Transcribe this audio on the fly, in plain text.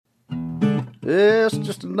It's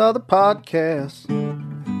just another podcast.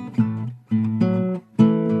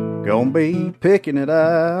 Gonna be picking it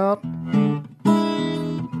out.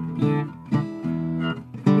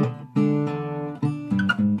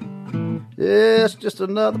 It's just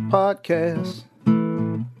another podcast.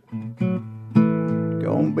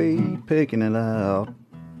 Gonna be picking it out.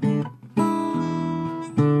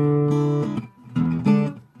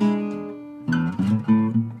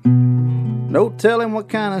 No telling what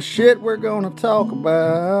kind of shit we're gonna talk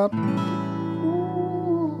about.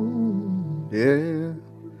 Yeah.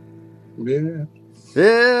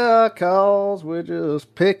 Yeah, 'cause we're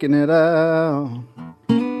just picking it out.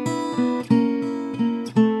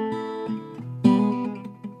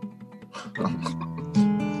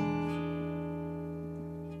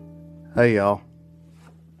 Hey, y'all.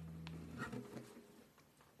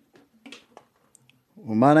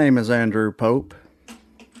 Well, my name is Andrew Pope,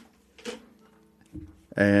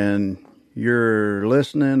 and you're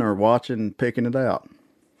listening or watching Picking It Out.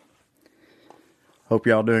 Hope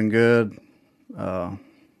y'all doing good.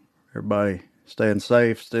 Everybody staying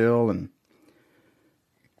safe still, and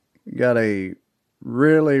got a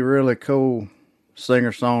really cool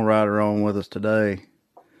singer-songwriter on with us today.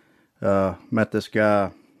 Met this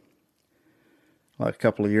guy like a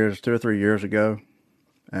couple of years, 2 or 3 years ago,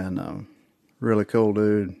 and really cool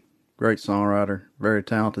dude, great songwriter, very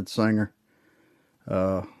talented singer,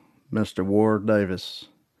 Mr. Ward Davis.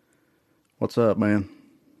 What's up, man?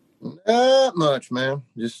 Not much, man.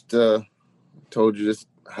 Just told you, just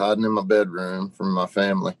hiding in my bedroom from my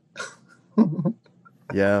family.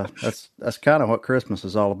 Yeah, that's kind of what Christmas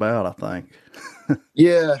is all about, I think.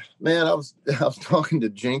 Yeah, man. I was talking to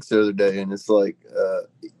Jinx the other day, and it's like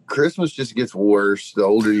Christmas just gets worse the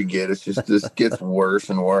older you get. It's just gets worse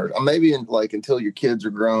and worse. Maybe until your kids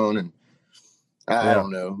are grown, and I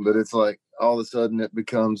don't know, but it's like all of a sudden it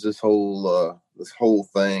becomes this whole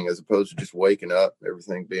thing as opposed to just waking up,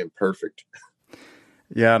 everything being perfect.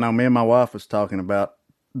 Yeah, I know. Me and my wife was talking about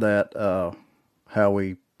that. How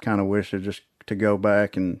we kind of wish to go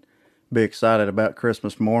back and be excited about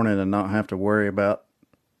Christmas morning and not have to worry about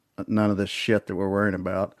none of this shit that we're worrying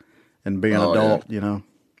about and be an adult, yeah. you know?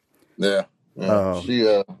 Yeah.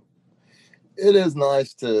 It is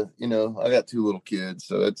nice to, I got 2 little kids,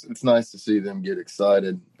 so it's nice to see them get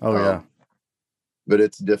excited. Oh, yeah. But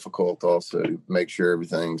it's difficult also to make sure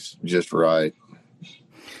everything's just right.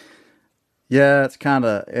 Yeah, it's kind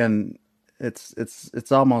of, and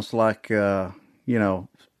it's almost like,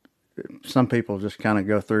 some people just kind of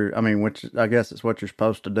go through, which I guess it's what you're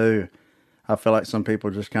supposed to do. I feel like some people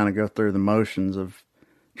just kind of go through the motions of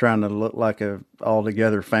trying to look like a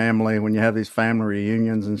all-together family when you have these family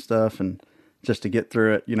reunions and stuff, and just to get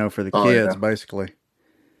through it, for the kids, basically.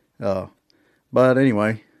 But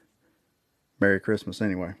anyway, Merry Christmas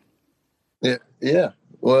anyway. Yeah.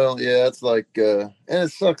 Well, yeah, it's like, and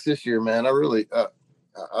it sucks this year, man. I'd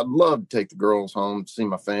love to take the girls home to see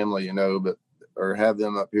my family, or have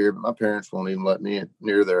them up here, but my parents won't even let me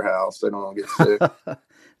near their house. They don't want to get sick.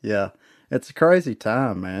 Yeah, it's a crazy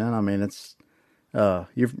time, man. It's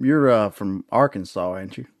you're from Arkansas,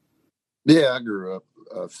 ain't you? Yeah, I grew up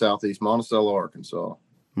southeast Monticello, Arkansas.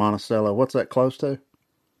 Monticello, what's that close to?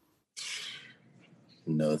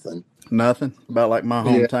 Nothing. About like my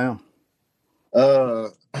hometown. Yeah.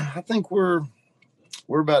 I think we're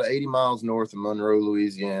about 80 miles north of Monroe,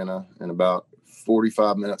 Louisiana, and about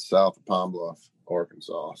 45 minutes south of Pine Bluff,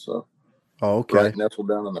 Arkansas. So, okay, right nestled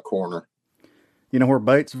down in the corner. You know where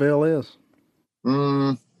Batesville is?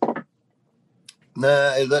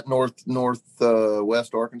 Nah, is that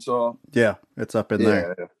northwest Arkansas? Yeah, it's up in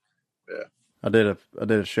there. Yeah. I did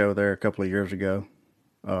a show there a couple of years ago.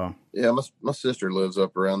 Yeah, my sister lives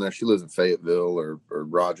up around there. She lives in Fayetteville or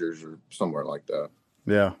Rogers or somewhere like that.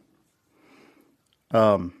 Yeah.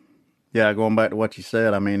 Yeah, going back to what you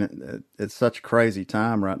said, it's such a crazy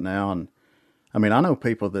time right now, and I know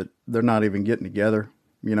people that they're not even getting together,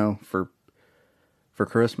 for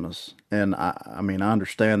Christmas, and I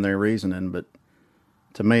understand their reasoning, but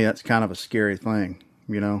to me, that's kind of a scary thing,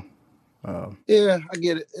 Yeah, I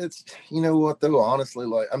get it. It's, what though, honestly,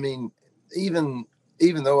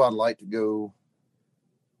 even though I'd like to go,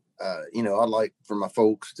 I'd like for my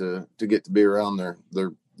folks to get to be around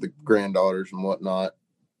the granddaughters and whatnot.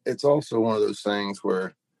 It's also one of those things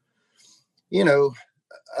where, even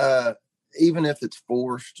if it's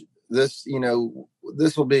forced, this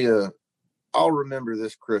will be I'll remember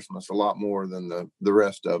this Christmas a lot more than the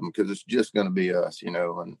rest of them, because it's just going to be us,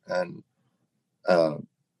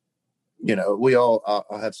 we all,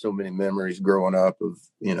 I have so many memories growing up of,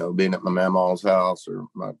 being at my mama's house, or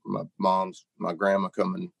my grandma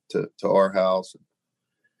coming to our house.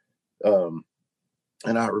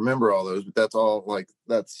 and I remember all those, but that's all like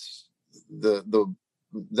that's the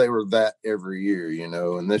they were that every year, you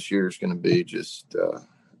know, and this year is going to be just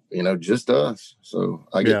you know, just us. So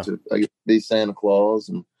Yeah. I get to be Santa Claus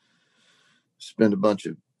and spend a bunch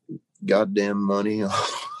of goddamn money on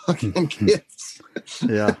fucking gifts.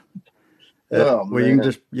 Yeah. Oh Well, man.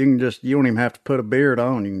 you don't even have to put a beard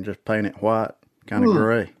on. You can just paint it white, kind of Hmm.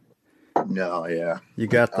 gray. No, yeah. You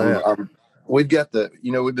got I'm, that. I'm we've got the,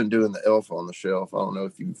 you know, we've been doing the elf on the shelf. I don't know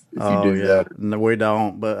if you Oh do yeah. that. No, we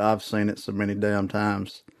don't, but I've seen it so many damn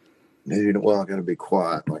times. Dude, well, I got to be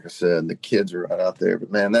quiet. Like I said, the kids are right out there.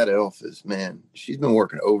 But man, that elf is, man, she's been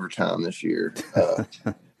working overtime this year.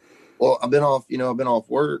 Well, I've been off, you know, I've been off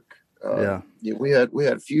work. Yeah. Yeah, we had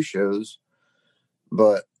a few shows,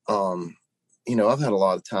 but you know, I've had a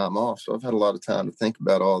lot of time off, so I've had a lot of time to think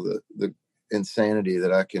about all the insanity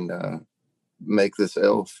that I can make this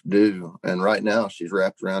elf do. And right now, she's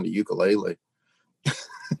wrapped around a ukulele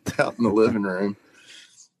out in the living room.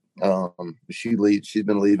 She's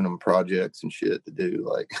been leaving them projects and shit to do.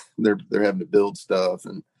 Like they're having to build stuff,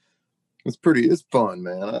 and it's fun,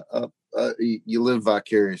 man. You live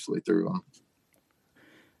vicariously through them.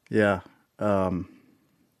 Yeah. Um,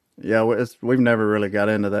 yeah. We've never really got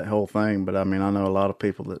into that whole thing, but I mean, I know a lot of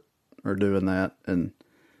people that are doing that, and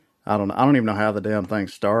I don't even know how the damn thing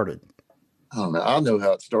started. I don't know. I know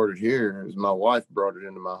how it started here. Is my wife brought it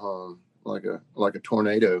into my home like a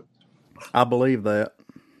tornado. I believe that.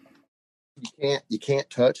 You can't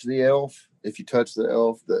touch the elf. If you touch the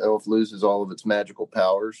elf loses all of its magical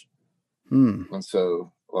powers. Hmm. And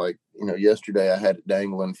so, like, you know, yesterday I had it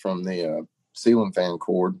dangling from the ceiling fan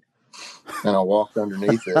cord, and I walked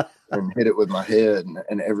underneath it and hit it with my head,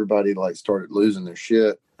 and everybody like started losing their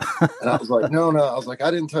shit. And I was like, no, I was like, I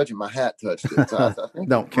didn't touch it. My hat touched it. So I think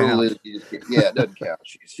the Don't rule count. is yeah, it doesn't count.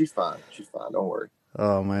 She's fine. She's fine. Don't worry.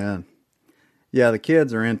 Oh man. Yeah, the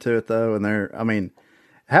kids are into it though, and I mean,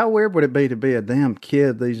 how weird would it be to be a damn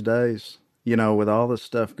kid these days? You know, with all this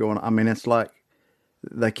stuff going on. I mean, it's like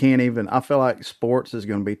they can't even. I feel like sports is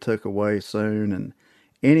going to be took away soon, and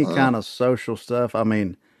any Uh, kind of social stuff. I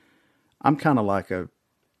mean, I'm kind of like a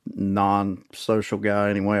non-social guy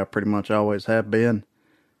anyway. I pretty much always have been,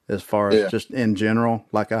 as far as yeah. just in general.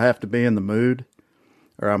 Like I have to be in the mood,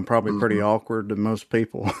 or I'm probably pretty Mm-hmm. awkward to most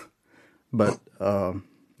people. But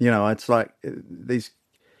you know, it's like these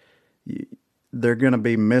they're going to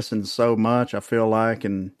be missing so much. I feel like,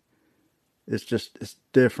 and it's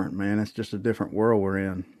different, man. It's just a different world we're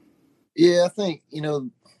in. Yeah, I think, you know,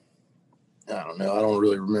 I don't know. I don't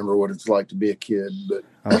really remember what it's like to be a kid, but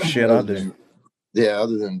Oh shit, I other do. than, yeah,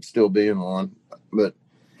 other than still being one. But,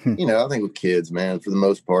 you know, I think with kids, man, for the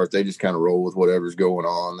most part, they just kind of roll with whatever's going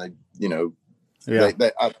on. They, you know, Yeah,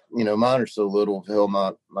 you know, mine are so little. Hell,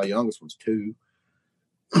 my youngest one's 2.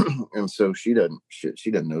 And so she doesn't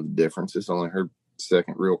know the difference. It's only her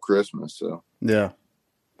second real Christmas. So, yeah,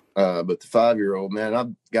 but the 5-year-old, man,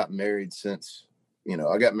 I've got married since, you know,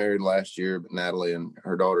 I got married last year, but Natalie and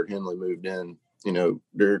her daughter Henley moved in, you know,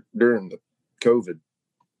 during the COVID,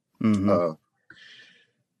 mm-hmm, uh,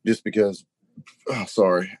 just because, oh,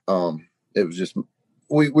 sorry, it was just,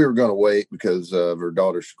 we were going to wait because of her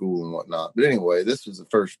daughter's school and whatnot. But anyway, this was the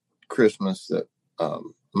first Christmas that,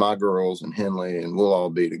 my girls and Henley and we'll all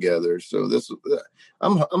be together. So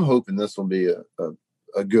I'm hoping this will be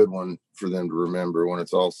a good one for them to remember when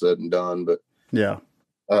it's all said and done. But yeah,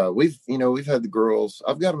 we've had the girls.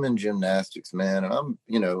 I've got them in gymnastics, man, and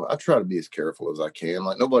I try to be as careful as I can.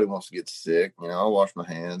 Like nobody wants to get sick. You know, I wash my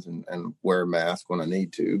hands and wear a mask when I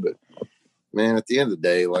need to. But man, at the end of the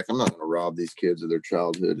day, like I'm not going to rob these kids of their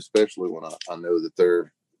childhood, especially when I know that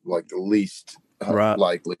they're like the least right,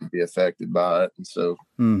 likely to be affected by it. And so,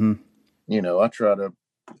 mm-hmm, you know, I try to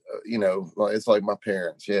like it's like my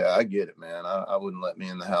parents. Yeah, I get it, man. I wouldn't let me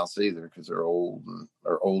in the house either because they're old and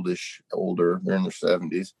or older. They're in their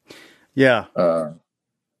 70s. yeah, Uh,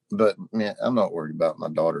 but man, I'm not worried about my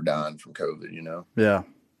daughter dying from COVID. You know. yeah,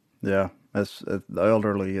 yeah. That's the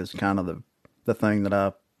elderly is kind of the thing that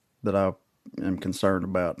I am concerned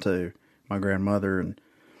about too. My grandmother, and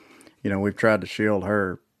you know, we've tried to shield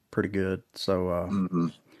her pretty good. So Mm-hmm.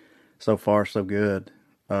 so far so good.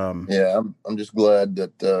 Um, Yeah, I'm just glad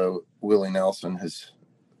that Willie Nelson has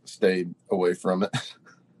stayed away from it.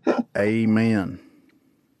 amen,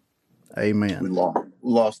 We amen.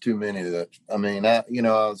 lost too many of that. I mean, I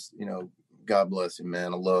was, God bless him,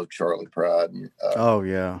 man. I love Charlie Pride. And, Oh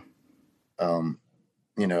yeah, um,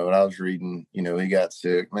 and I was reading, he got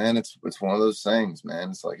sick, man. It's one of those things, man.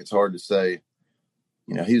 It's like, it's hard to say,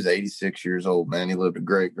 he was 86 years old, man. He lived a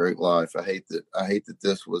great, great life. I hate that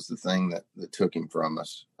this was the thing that took him from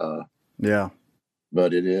us. yeah.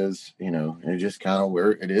 but it is, it just kind of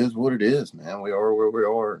where it is, what it is, man. We are where we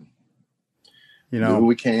are. Do what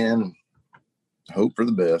we can and hope for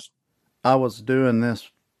the best. I was doing this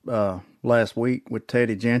last week with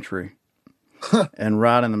Teddy Gentry, and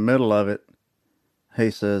right in the middle of it,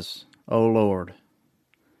 he says, "Oh Lord."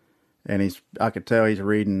 And I could tell he's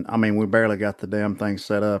reading. I mean, we barely got the damn thing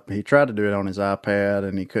set up. He tried to do it on his iPad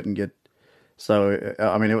and he couldn't get. So,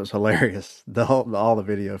 I mean, it was hilarious. All the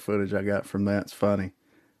video footage I got from that's funny,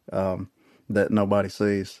 that nobody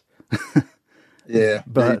sees. Yeah.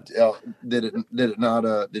 But could he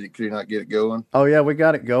not get it going? oh yeah, we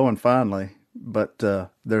got it going finally. But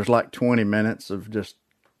there's like 20 minutes of just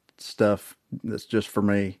stuff that's just for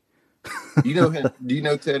me. You know him? Do you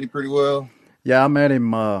know Teddy pretty well? Yeah, I met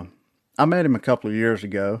him. I met him a couple of years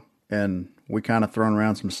ago, and we kind of thrown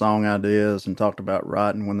around some song ideas and talked about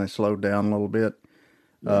writing when they slowed down a little bit.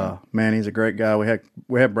 Yeah. Man, he's a great guy. We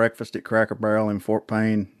had breakfast at Cracker Barrel in Fort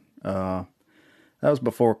Payne. That was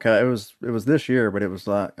before it was this year, but it was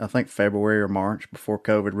like I think February or March before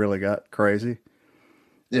COVID really got crazy.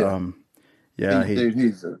 Yeah. Yeah, he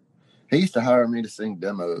used to hire me to sing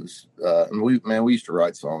demos. And we used to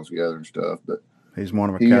write songs together and stuff, but he's one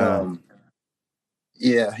of a he, kind.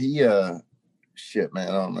 yeah, shit, man,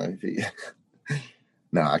 I don't know if he,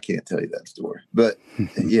 no, I can't tell you that story, but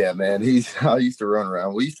yeah, man, I used to run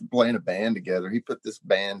around. We used to play in a band together. He put this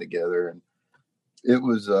band together, and it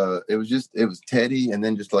was Teddy and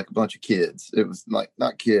then just like a bunch of kids. It was like,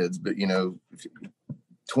 not kids, but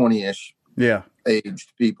 20-ish Yeah,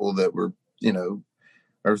 aged people that were,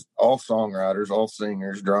 there's all songwriters, all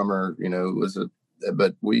singers, drummer,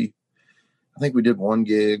 but I think we did one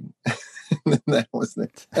gig. that was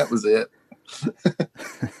it.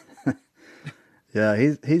 yeah,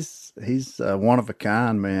 he's one of a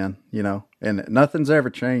kind, man. And nothing's ever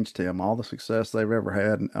changed him. All the success they've ever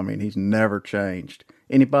had. I mean, he's never changed.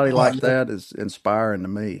 Anybody like that is inspiring to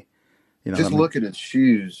me. Just look at his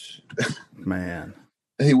shoes, man.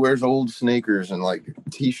 He wears old sneakers and like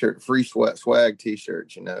t-shirt, free swag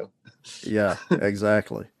t-shirts. Yeah,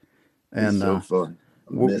 exactly. And so fun.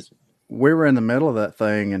 We were in the middle of that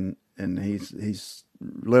thing, and he's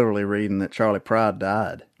literally reading that Charley Pride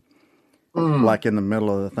died, like in the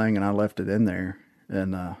middle of the thing, and I left it in there,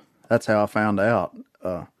 and that's how I found out.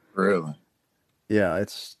 Really? Yeah,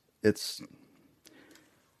 it's.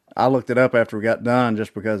 I looked it up after we got done,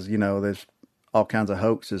 just because there's all kinds of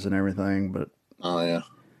hoaxes and everything, but oh yeah,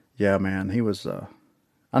 yeah, man, he was.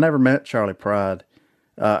 I never met Charley Pride.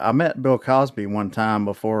 I met Bill Cosby one time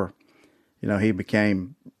before, he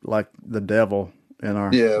became like the devil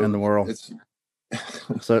in the world.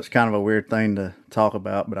 So it's kind of a weird thing to talk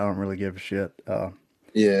about, but I don't really give a shit.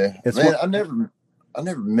 Yeah, man, I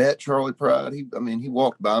never met Charley Pride. He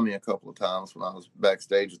walked by me a couple of times when I was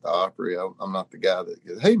backstage at the Opry. I'm not the guy that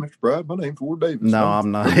goes, "Hey, Mr. Pride, my name's Ward Davis." No, I'm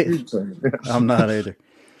not. I'm not either.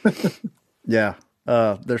 Yeah,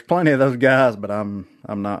 there's plenty of those guys, but I'm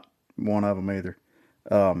not one of them either.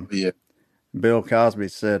 Yeah. Bill Cosby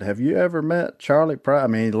said, "Have you ever met Charley Pride?" I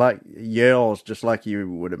mean, he like yells just like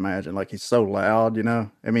you would imagine. Like he's so loud, I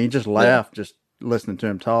mean, he just laughed. Just listening to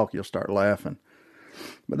him talk, you'll start laughing.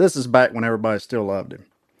 But this is back when everybody still loved him.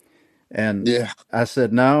 And yeah, I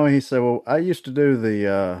said, no. He said, well, I used to do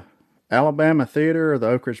the Alabama Theater, or the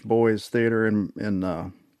Oak Ridge Boys Theater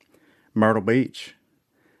in Myrtle Beach.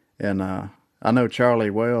 And I know Charley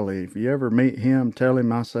well. If you ever meet him, tell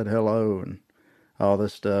him I said hello and all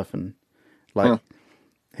this stuff. And like,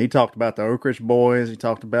 he talked about the Oak Ridge Boys. He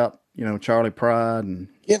talked about, Charley Pride. And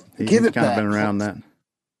he's kind of been around that.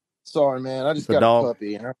 Sorry, man. I just got a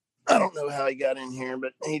puppy. I don't know how he got in here,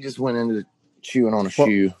 but he just went into chewing on a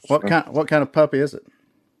shoe. What kind of puppy is it?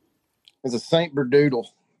 It's a Saint Berdoodle.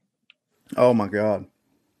 Oh my God.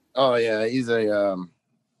 Oh yeah, he's a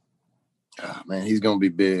man. He's gonna be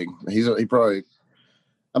big. He probably.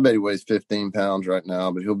 I bet he weighs 15 pounds right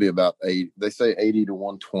now, but he'll be about 8. They say 80 to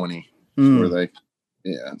 120. Yeah,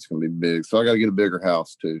 it's gonna be big. So I got to get a bigger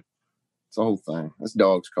house too. It's the whole thing. This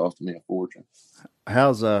dog's costing me a fortune.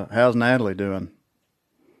 How's Natalie doing?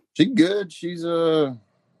 She's good. She's there's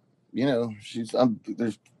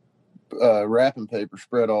wrapping paper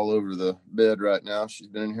spread all over the bed right now. She's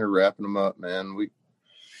been in here wrapping them up, man.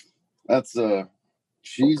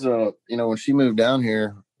 She's when she moved down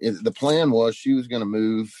here, the plan was she was going to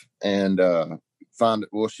move and she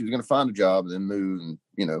was going to find a job and then move, and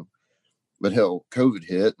but hell, COVID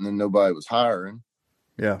hit and then nobody was hiring.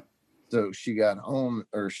 Yeah. So she got home,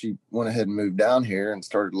 or she went ahead and moved down here and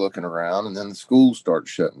started looking around, and then the schools started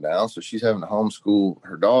shutting down. So she's having to homeschool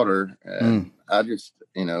her daughter. And I just,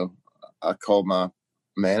 I called my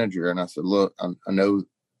manager and I said, look, I know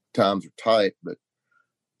times are tight, but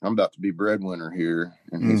I'm about to be breadwinner here.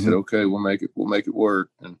 And he said, okay, we'll make it work.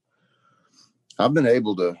 And I've been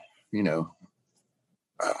able to, you know,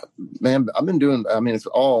 man, I've been doing, I mean, it's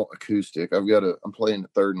all acoustic. I'm playing the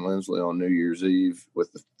Third and Lindsley on New Year's Eve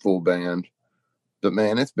with the full band, but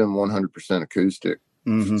man, it's been 100% acoustic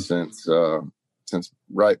since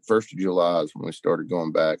right 1st of July is when we started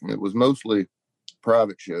going back. And it was mostly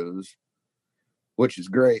private shows, which is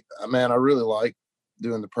great. Man, I really like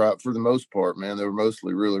doing the private for the most part, man. They were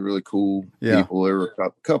mostly really, really cool people. There were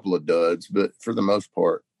a couple of duds, but for the most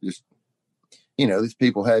part, just, you know, these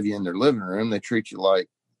people have you in their living room. They treat you like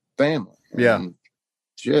family. And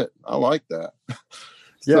shit, I like that.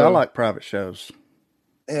 Yeah, I like private shows.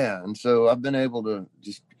 Yeah, and so I've been able to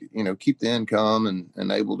just, you know, keep the income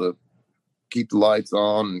and able to keep the lights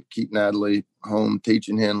on and keep Natalie home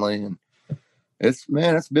teaching Henley. And it's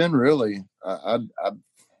been really,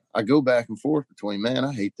 I go back and forth between, man,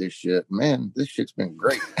 I hate this shit. Man, this shit's been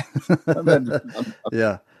great. I've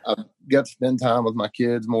got to spend time with my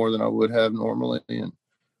kids more than I would have normally and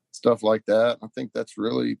stuff like that. I think that's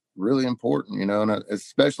really, really important, you know, and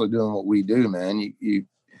especially doing what we do, man.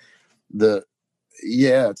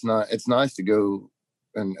 It's nice to go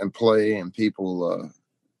and play and people,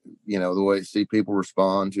 you know, the way you see people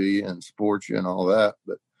respond to you and support you and all that.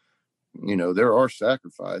 But, you know, there are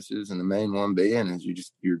sacrifices, and the main one being is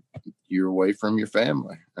you're away from your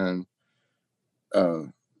family. And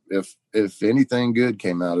if anything good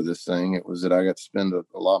came out of this thing, it was that I got to spend a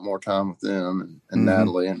lot more time with them and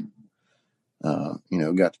Natalie, and you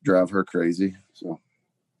know, got to drive her crazy. So,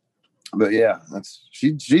 but yeah,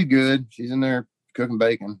 she's good. She's in there cooking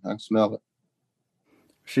bacon. I can smell it.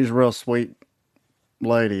 She's a real sweet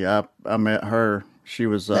lady. I met her. She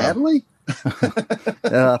was Natalie.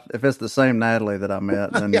 Yeah, if it's the same Natalie that I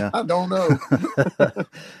met, then yeah. I don't know.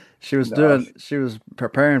 She was she was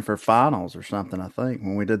preparing for finals or something, I think,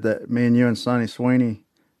 when we did that. Me and you and Sonny Sweeney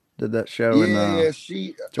did that show in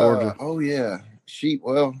Georgia.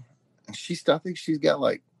 I think she's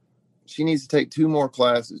got she needs to take 2 more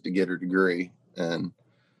classes to get her degree. And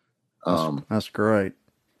that's great.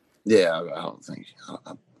 Yeah, I don't think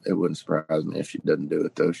it wouldn't surprise me if she doesn't do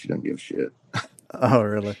it, though. She doesn't give a shit. Oh,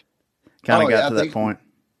 really? Kind of got to that point.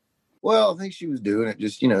 Well, I think she was doing it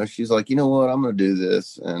just, you know, she's like, you know what, I'm going to do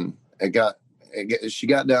this. And she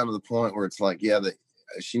got down to the point where it's like, yeah,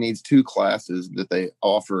 she needs 2 classes that they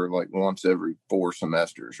offer like once every 4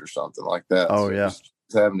 semesters or something like that. Oh, so yeah. She's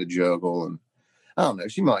having to juggle, and I don't know.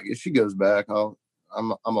 She might, if she goes back, I'm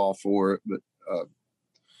all for it. But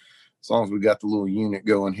as long as we got the little unit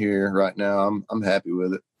going here right now, I'm happy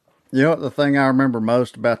with it. You know what the thing I remember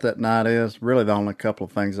most about that night is? Really the only couple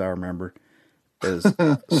of things I remember is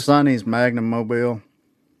Sonny's Magnum Mobile.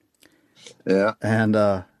 Yeah. And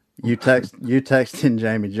you texting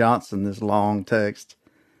Jamie Johnson this long text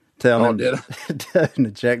telling him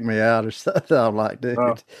to check me out or something. I'm like, dude.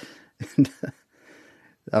 I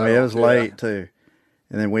mean, it was late too.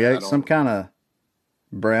 And then we ate some kind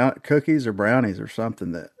of cookies or brownies or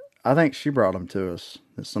something that I think she brought them to us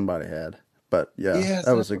that somebody had. But yeah,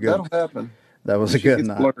 that was a good. That'll happen. That was a good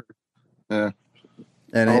night. Blurred. Yeah.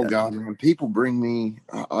 And God, man, people bring me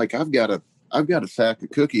like I've got a sack of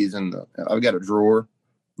cookies I've got a drawer,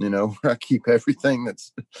 you know, where I keep everything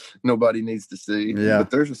that's nobody needs to see. Yeah.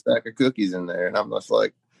 But there's a stack of cookies in there, and I'm just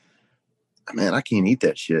like, man, I can't eat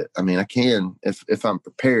that shit. I mean, I can if I'm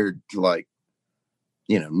prepared to, like,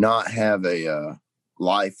 you know, not have a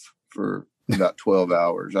life for about 12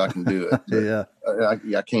 hours. I can do it. Yeah.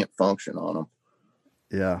 I can't function on them.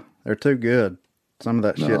 Yeah. They're too good. Some of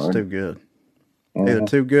that shit's too good. Either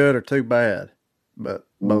too good or too bad. But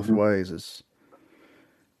both ways is.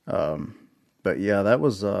 But yeah, that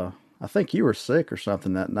was, I think you were sick or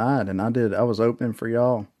something that night, and I was opening for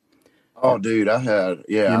y'all. Oh, dude,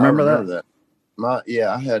 you remember that?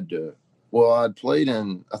 I had to, well, I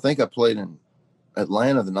think I played in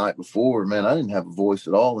Atlanta the night before. Man, I didn't have a voice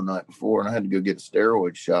at all the night before, and I had to go get a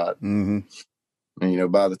steroid shot. Mm-hmm. And, you know,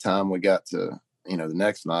 by the time we got to, you know, the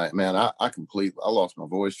next night, man, I lost my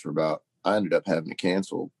voice I ended up having to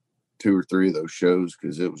cancel 2 or 3 of those shows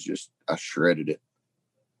because it was just, I shredded it.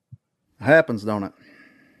 Happens, don't it?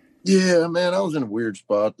 Yeah, man, I was in a weird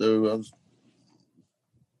spot though.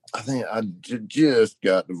 I think I just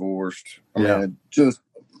got divorced. I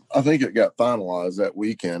think it got finalized that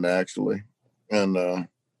weekend actually. And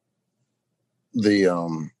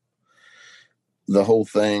the whole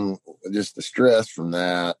thing, just the stress from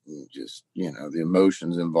that, and just, you know, the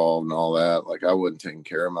emotions involved and all that. Like, I wasn't taking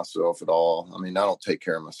care of myself at all. I mean, I don't take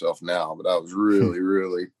care of myself now, but I was really,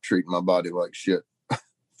 really treating my body like shit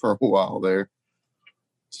for a while there.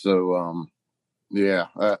 So,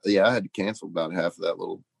 I had to cancel about half of that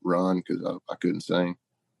little run because I couldn't sing.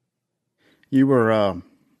 You were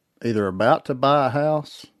either about to buy a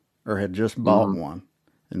house or had just bought Mm-hmm. one.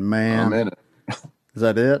 And I'm man, in it. is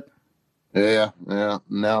that it? Yeah, yeah.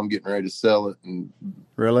 Now I'm getting ready to sell it and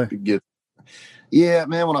Really? get. Yeah,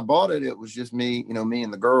 man. When I bought it, it was just me, me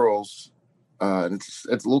and the girls. And it's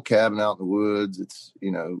a little cabin out in the woods. It's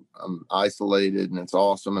I'm isolated and it's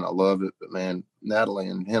awesome and I love it. But man, Natalie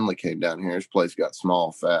and Henley came down here. This place got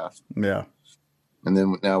small fast. Yeah. And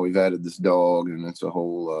then now we've added this dog, and it's a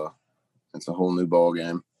whole new ball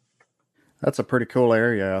game. That's a pretty cool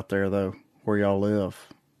area out there, though, where y'all live.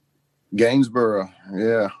 Gainsborough,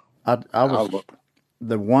 yeah. I was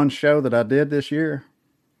the one show that I did this year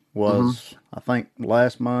Mm-hmm. was I think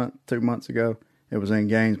last month, 2 months ago. It was in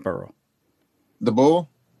Gainsborough. The Bull.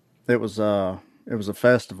 It was a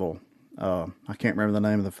festival. I can't remember the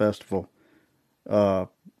name of the festival. Uh,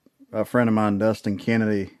 a friend of mine, Dustin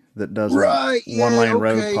Kennedy, that does the Right. One Yeah. Lane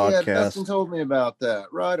Road Okay. Yeah. Dustin podcast. told me about that.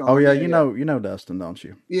 Right Oh on. yeah, Yeah. Yeah. you know Dustin, don't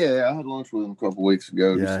you? Yeah. I had lunch with him a couple weeks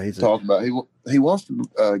ago. Yeah, Just talk about he wants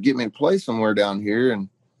to get me to play somewhere down here, and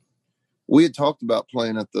we had talked about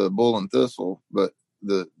playing at the Bull and Thistle, but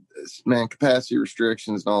the capacity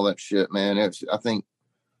restrictions and all that shit, man. I think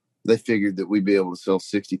they figured that we'd be able to sell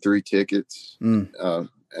 63 tickets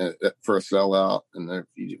for a sellout, and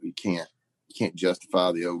you can't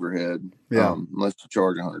justify the overhead unless you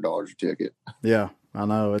charge $100 a ticket. Yeah, I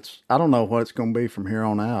know. I don't know what it's going to be from here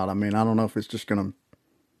on out. I mean, I don't know if it's just going to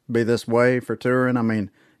be this way for touring. I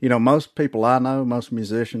mean, most people I know, most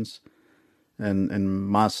musicians and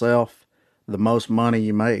myself, the most money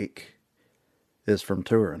you make is from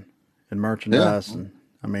touring and merchandise. Yeah. And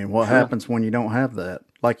I mean, what happens when you don't have that?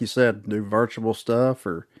 Like you said, do virtual stuff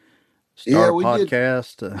or start a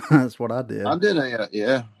podcast. That's what I did. I did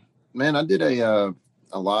I did a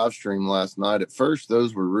live stream last night. At first,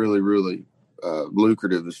 those were really, really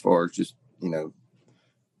lucrative as far as just,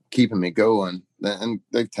 keeping me going. And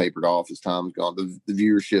they've tapered off as time's gone. The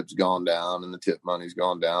viewership's gone down and the tip money's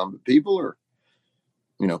gone down. But people are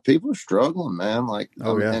struggling, man. Like,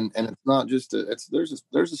 and it's not just there's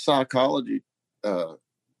a psychology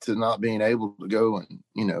to not being able to go and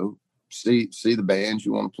see the bands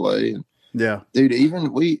you want to play. And yeah, dude,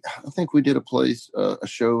 I think we did a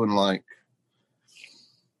show in like,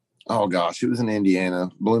 oh gosh, it was in Indiana,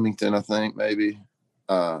 Bloomington, I think maybe.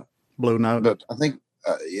 Blue Note. But I think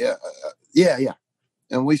yeah.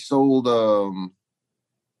 And we sold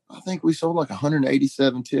I think we sold like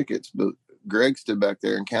 187 tickets, but Greg stood back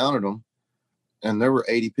there and counted them, and there were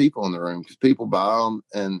 80 people in the room because people buy them,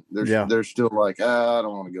 and they're still like, I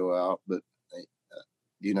don't want to go out. But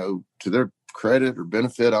to their credit or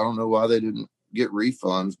benefit, I don't know why they didn't get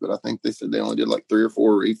refunds, but I think they said they only did like 3 or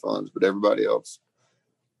 4 refunds, but everybody else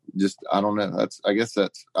just, I don't know.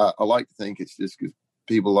 I like to think it's just because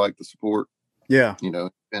people like the support,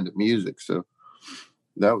 independent music. So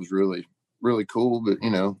that was really, really cool. But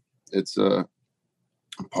it's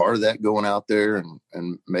part of that going out there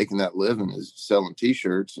and making that living is selling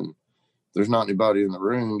t-shirts, and there's not anybody in the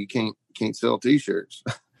room. You can't sell t-shirts.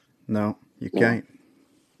 No, you can't.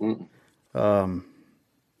 Mm-hmm.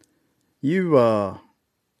 You of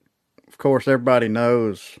course everybody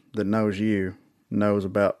knows you knows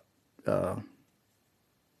about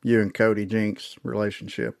you and Cody Jinks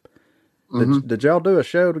relationship. Did y'all do a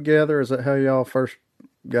show together? Is that how y'all first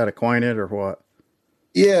got acquainted or what?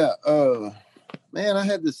 Yeah, man, I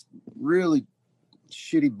had this really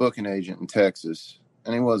shitty booking agent in Texas,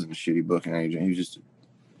 and he wasn't a shitty booking agent. He was just an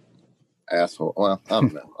asshole. Well, I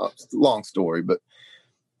don't know. It's a long story, but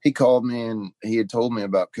he called me and he had told me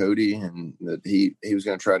about Cody and that he was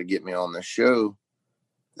going to try to get me on this show.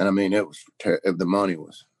 And I mean, the money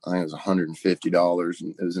was, I think it was $150,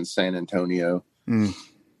 and it was in San Antonio. And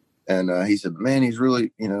he said, man, he's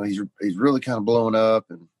really, he's really kind of blowing up,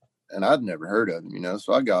 and I'd never heard of him,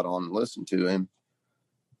 so I got on and listened to him.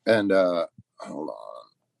 And hold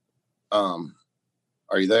on,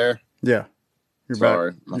 are you there? Yeah,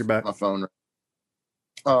 Sorry, back. You're back. My phone.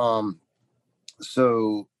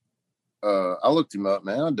 So I looked him up,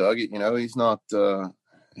 man. I dug it. He's not.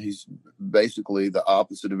 He's basically the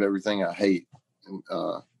opposite of everything I hate in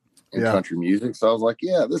country music. So I was like,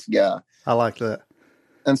 yeah, this guy. I like that.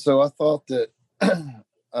 And so I thought that.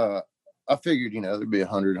 I figured, there'd be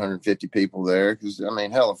 100, 150 people there. Because, I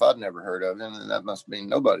mean, hell, if I'd never heard of him, then that must mean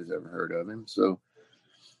nobody's ever heard of him. So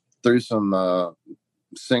through some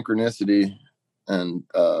synchronicity and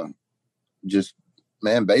just,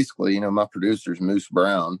 man, basically, my producer's Moose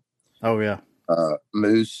Brown. Oh, yeah.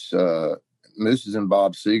 Moose is in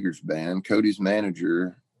Bob Seger's band. Cody's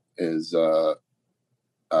manager is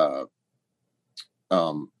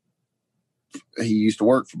he used to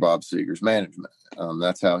work for Bob Seger's management.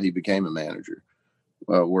 That's how he became a manager,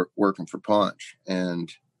 working for Punch.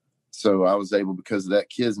 And so I was able, because of that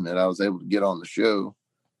kismet, I was able to get on the show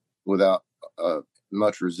without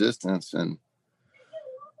much resistance. And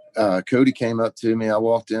Cody came up to me. I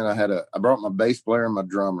walked in. I brought my bass player and my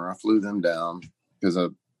drummer. I flew them down because I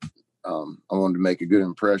wanted to make a good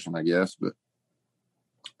impression, I guess. But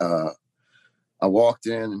I walked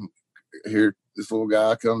in, and here this little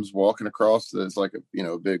guy comes walking across. It's like a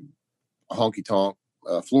big honky tonk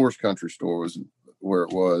Floors Country Store was where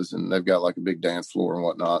it was, and they've got like a big dance floor and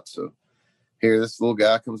whatnot. So here this little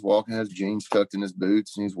guy comes walking, has jeans tucked in his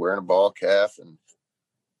boots, and he's wearing a ball cap. And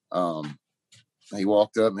he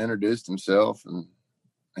walked up and introduced himself, and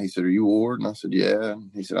he said, "Are you Ward?" And I said, "Yeah."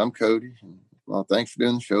 And he said, "I'm Cody. And, well, thanks for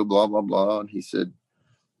doing the show, blah, blah, blah." And he said,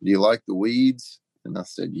 "Do you like the Weeds?" And I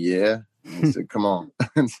said, "Yeah." And he said, "Come on."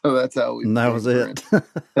 And so that's how we. And that was it.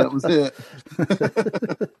 That was it.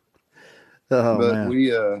 Oh, but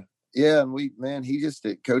man.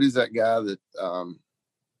 Cody's that guy that,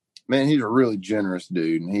 man, he's a really generous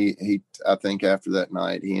dude. And he, I think after that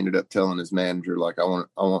night, he ended up telling his manager, like, I want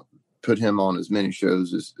to put him on as many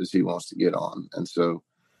shows as he wants to get on. And so,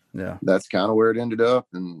 yeah, that's kind of where it ended up.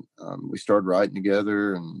 And we started writing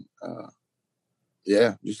together, and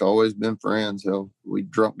just always been friends. Hell, we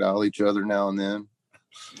drunk dial each other now and then.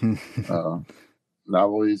 And I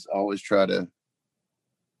always try to,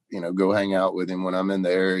 go hang out with him when I'm in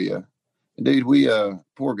the area. And dude,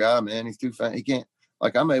 poor guy, man, he's too fat. He can't,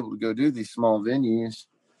 like, I'm able to go do these small venues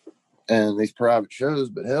and these private shows,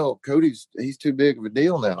 but hell, he's too big of a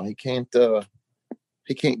deal now. He can't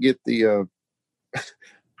get the,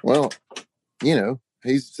 well,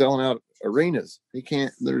 he's selling out arenas. He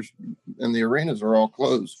can't, and the arenas are all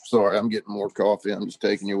closed. Sorry, I'm getting more coffee. I'm just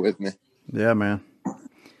taking you with me. Yeah, man.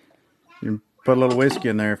 You can put a little whiskey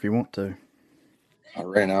in there if you want to. I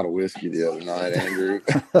ran out of whiskey the other night, Andrew.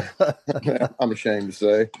 I'm ashamed to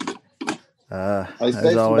say.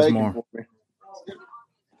 There's always more.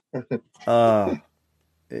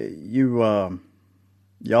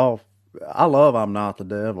 Y'all, I love "I'm Not the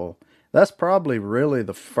Devil." That's probably really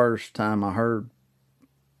the first time I heard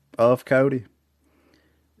of Cody.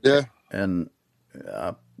 Yeah. And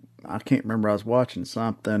I can't remember. I was watching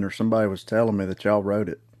something, or somebody was telling me that y'all wrote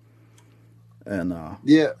it. And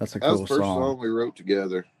that's a cool that was the first song we wrote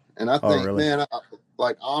together. And I think, really? Man,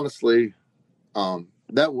 honestly,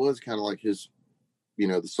 that was kind of like his,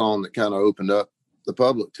 the song that kind of opened up the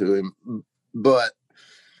public to him. But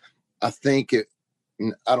I think it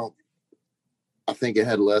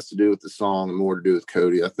had less to do with the song and more to do with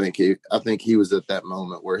Cody. I think he was at that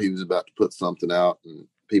moment where he was about to put something out, and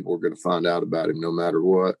people were going to find out about him no matter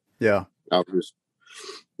what. Yeah. That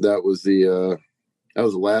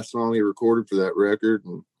was the last song he recorded for that record.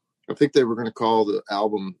 And I think they were going to call the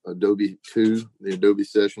album Adobe 2, the Adobe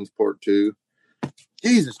Sessions Part 2.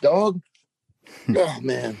 Jesus, dog. Oh,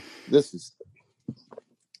 man.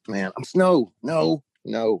 I'm Snow. No.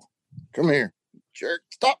 Come here. Jerk.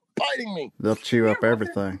 Stop biting me. They'll chew up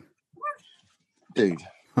everything. Dude.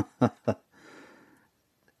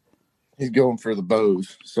 He's going for the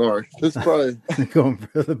bows. Sorry. This is probably going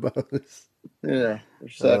for the bows. Yeah.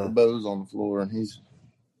 There's a sack of bows on the floor, and he's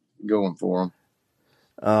going for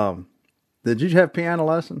them. Did you have piano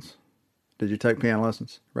lessons? Did you take piano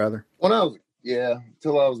lessons, rather? Until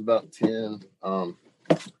I was about 10.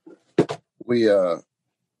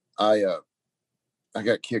 I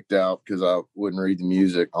got kicked out because I wouldn't read the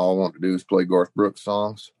music. All I wanted to do was play Garth Brooks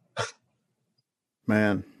songs.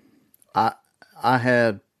 Man, I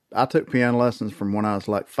took piano lessons from when I was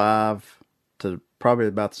like 5 to probably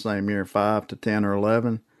about the same year, 5 to 10 or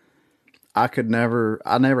 11. I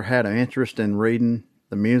never had an interest in reading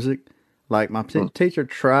the music. Like my teacher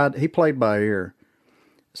tried, he played by ear.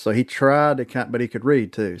 So he tried to, but he could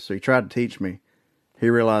read too. So he tried to teach me. He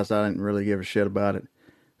realized I didn't really give a shit about it.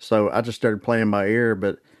 So I just started playing by ear,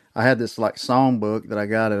 but I had this like song book that I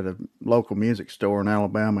got at a local music store in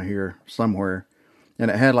Alabama here somewhere. And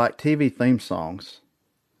it had like TV theme songs.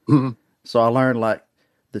 Mm-hmm. So I learned like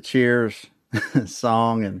the Cheers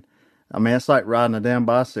song. And I mean, it's like riding a damn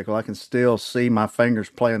bicycle. I can still see my fingers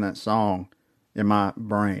playing that song in my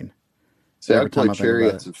brain. See, I play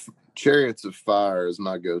Chariots of Fire is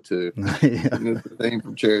my go-to. Yeah. The theme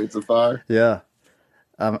from Chariots of Fire. Yeah.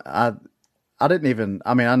 I didn't even,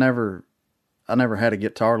 I mean, I never had a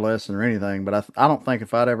guitar lesson or anything, but I don't think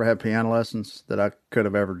if I'd ever had piano lessons that I could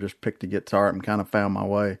have ever just picked a guitar up and kind of found my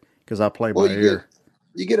way, because I play by ear.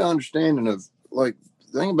 You get an understanding of, like,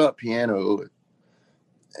 the thing about piano,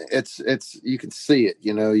 it's you can see it,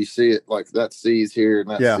 you see it, like that C's here and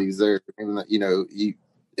that C's there. And,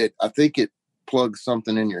 I think plugs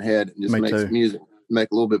something in your head and just Me makes too. music make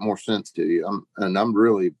a little bit more sense to you. I'm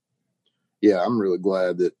really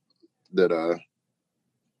glad that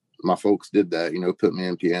my folks did that, put me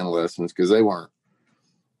in piano lessons, because they weren't,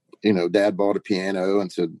 Dad bought a piano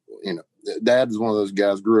and said, Dad is one of those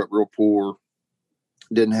guys, grew up real poor,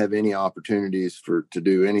 didn't have any opportunities to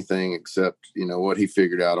do anything except, what he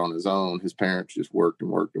figured out on his own. His parents just worked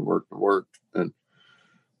and worked and worked and worked. And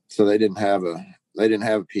so they didn't have a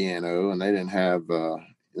piano, and they didn't have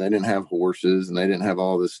horses, and they didn't have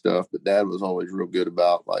all this stuff. But Dad was always real good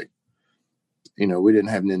about, like, we didn't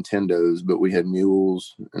have Nintendos, but we had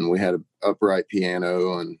mules, and we had an upright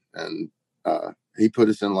piano, and he put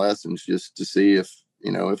us in lessons just to see if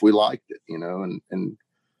we liked it, and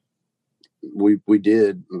we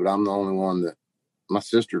did. But I'm the only one that, my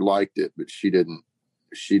sister liked it, but she didn't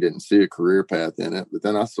see a career path in it. But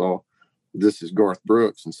then I saw, this is Garth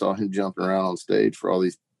Brooks, and saw him jumping around on stage for all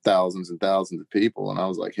these thousands and thousands of people. And I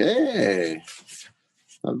was like, hey,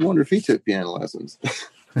 I wonder if he took piano lessons.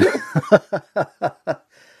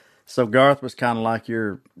 So Garth was kind of like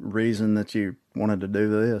your reason that you wanted to do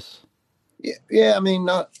this. Yeah. I mean,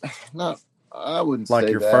 not. I wouldn't Like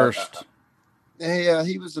say your that. first. Yeah,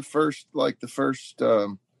 he was the first. Like the first.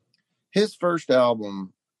 His first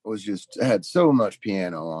album was just had so much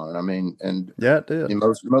piano on it. I mean, and Yeah, it did.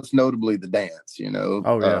 most notably the dance.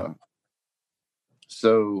 Oh yeah.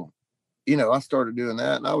 So, I started doing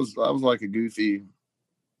that, and I was like a goofy,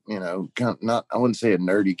 kind of not, I wouldn't say a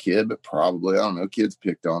nerdy kid, but probably, I don't know, kids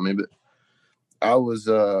picked on me. But I was,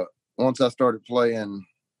 once I started playing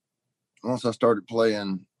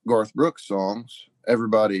Garth Brooks songs, I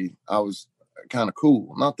was kind of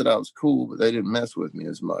cool. Not that I was cool, but they didn't mess with me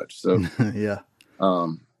as much. So, Yeah.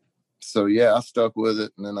 So yeah, I stuck with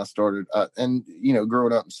it, and then I started. And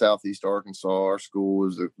growing up in Southeast Arkansas, our school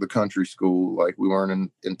was the country school. Like, we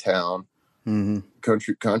weren't in town. Mm-hmm.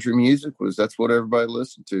 Country music that's what everybody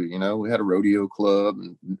listened to. We had a rodeo club,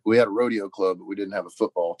 but we didn't have a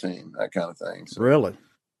football team, that kind of thing. So, Really?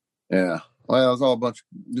 yeah. Well, it was all a bunch of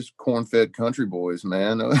just corn-fed country boys,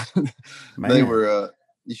 man. Man. They were.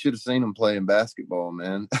 You should have seen them playing basketball,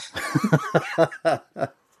 man.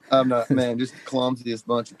 I'm not, man, just the clumsiest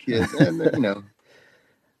bunch of kids. And,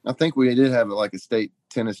 I think we did have like a state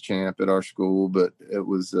tennis champ at our school, but it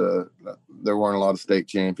was, there weren't a lot of state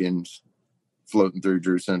champions floating through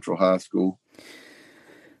Drew Central High School.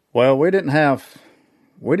 Well, we didn't have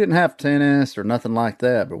tennis or nothing like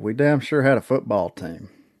that, but we damn sure had a football team.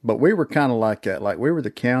 But we were kind of like that. Like, we were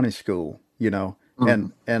the county school, Mm-hmm.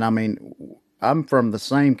 And I mean, I'm from the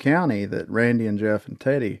same county that Randy and Jeff and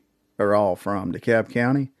Teddy are all from, DeKalb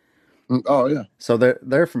County. Oh yeah. So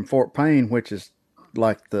they're from Fort Payne, which is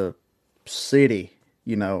like the city,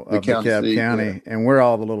 of DeKalb County, yeah. and we're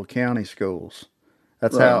all the little county schools.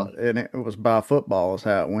 That's Right how, on. and it was by football is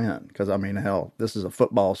how it went. Because I mean, hell, this is a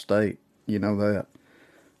football state, you know that.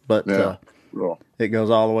 But Yeah. Cool. it goes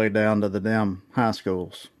all the way down to the damn high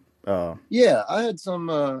schools. Yeah, I had some.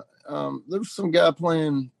 There was some guy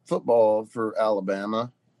playing football for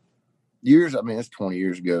Alabama years. I mean, it's 20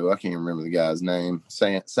 years ago. I can't remember the guy's name.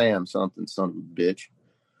 Sam something, son of a bitch.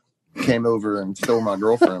 Came over and stole my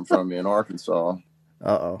girlfriend from me in Arkansas.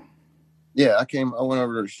 Uh-oh. Yeah, I went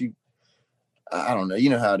over to I don't know. You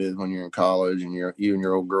know how it is when you're in college and you and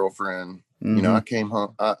your old girlfriend. Mm-hmm. I came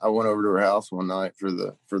home. I went over to her house one night for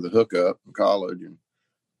the hookup in college, and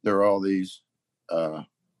there were all these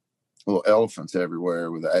little elephants everywhere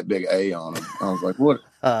with a big A on them. I was like, what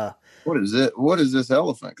is it? What is this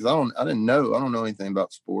elephant? Because I don't know anything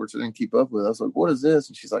about sports. I didn't keep up with it. I was like, what is this?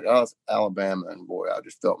 And she's like, oh, it's Alabama. And boy, I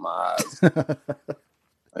just felt my eyes.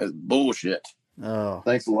 That's bullshit. Oh,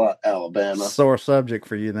 Thanks a lot, Alabama. Sore subject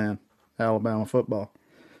for you then, Alabama football.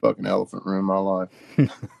 Fucking elephant ruined my life.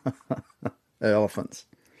 Elephants.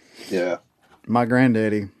 Yeah. My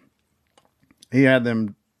granddaddy, he had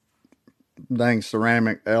them dang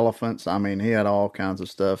ceramic elephants. I mean, he had all kinds of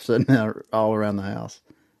stuff sitting there all around the house.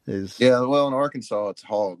 Yeah, well, in Arkansas, it's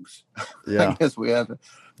hogs. Yeah. I guess we have to.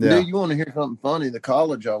 Yeah. Dude, you want to hear something funny? The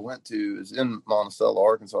college I went to is in Monticello,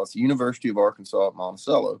 Arkansas. It's the University of Arkansas at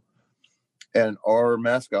Monticello. And our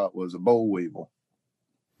mascot was a boll weevil.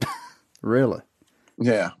 Really?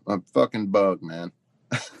 Yeah, a fucking bug, man.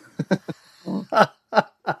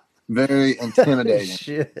 Very intimidating.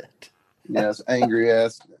 Shit. Yes, angry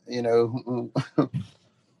ass, And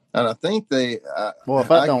I think well, if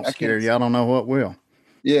that don't scare you, I don't know what will.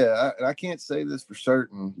 Yeah, I can't say this for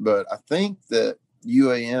certain, but I think that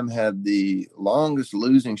UAM had the longest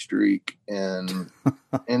losing streak in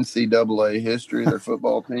NCAA history. Their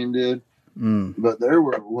football team did. Mm. But there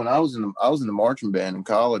were, when I was in the marching band in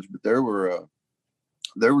college, but there were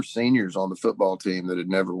there were seniors on the football team that had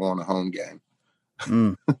never won a home game.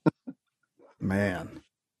 Mm. Man.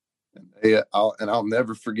 Yeah, I'll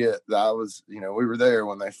never forget that I was, we were there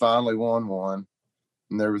when they finally won one,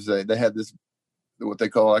 and they had this, what they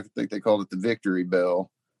call, I think they called it the victory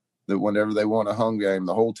bell, that whenever they won a home game,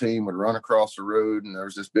 the whole team would run across the road, and there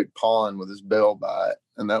was this big pond with this bell by it,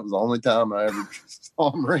 and that was the only time I ever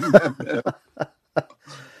saw them ring that bell.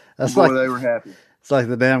 That's Boy, like they were happy. it's like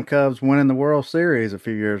the damn Cubs winning the World Series a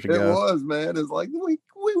few years It ago. was, man. It's like we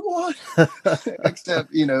won.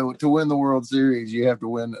 Except, to win the World Series, you have to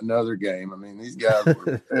win another game. I mean, these guys it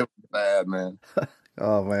was bad, man.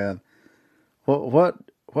 Oh man.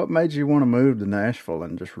 What made you want to move to Nashville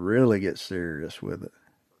and just really get serious with it?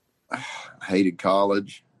 I hated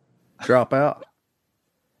college. Drop out?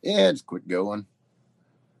 Yeah, just quit going.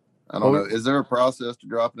 I don't know. Well, Is there a process to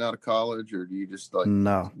dropping out of college, or do you just like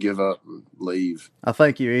no. give up and leave? I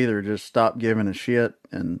think you either just stop giving a shit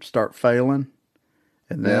and start failing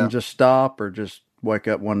and then Yeah. just stop, or just wake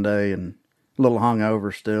up one day and a little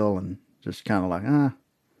hungover still and just kind of like, I'm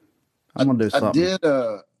going to do I something. did.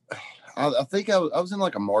 I think I was in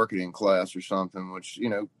like a marketing class or something, which,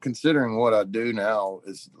 considering what I do now,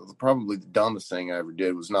 is probably the dumbest thing I ever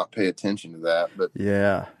did was not pay attention to that. But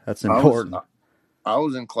Yeah, that's I was important. I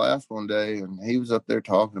was in class one day and he was up there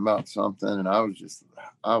talking about something, and I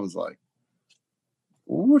was like,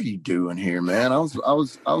 what are you doing here, man? I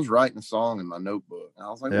was writing a song in my notebook, and I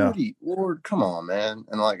was like, Yeah. Lord, come on, man.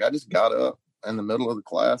 And like, I just got up in the middle of the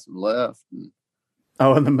class and left. And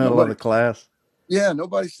Oh, in the middle of the class? yeah,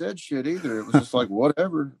 nobody said shit either. It was just like,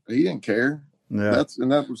 whatever. He didn't care. Yeah.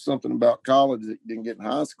 That was something about college that you didn't get in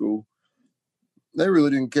high school. They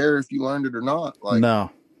really didn't care if you learned it or not. Like,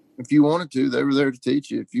 No. if you wanted to, they were there to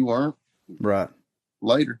teach you. If you weren't, Right.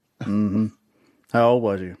 later. Mm-hmm. How old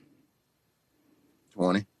was you?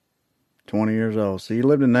 20. 20 years old. So you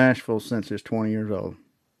lived in Nashville since you was 20 years old.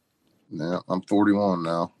 Yeah, I'm 41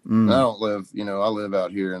 now. Mm. I don't live, I live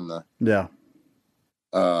out here in the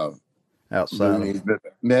outside boonies. But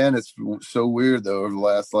man, it's so weird though. Over the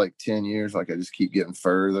last like 10 years, like I just keep getting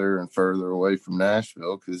further and further away from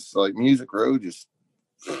Nashville, because like Music Row just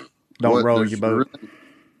don't roll your boat.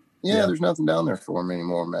 Really, there's nothing down there for me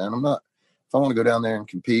anymore, man. I'm not. If I want to go down there and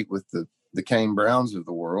compete with the Kane Browns of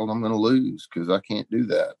the world, I'm going to lose, because I can't do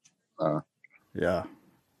that. Yeah,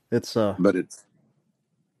 it's but it's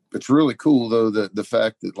really cool though, that the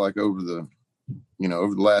fact that like over the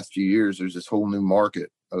last few years, there's this whole new market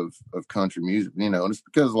of country music, and it's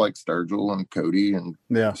because of like Sturgill and Cody and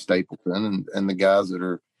Stapleton and the guys that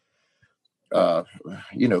are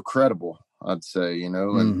credible, I'd say,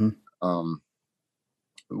 and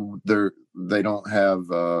they don't have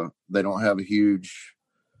a huge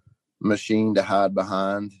machine to hide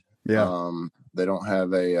behind. They don't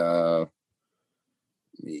have a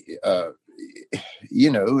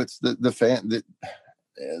it's the fan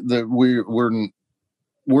that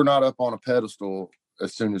we're not up on a pedestal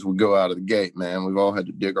as soon as we go out of the gate, man. We've all had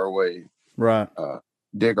to dig our way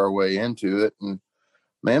into it, and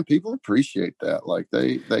man, people appreciate that. Like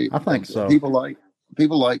I think so. People like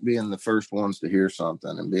being the first ones to hear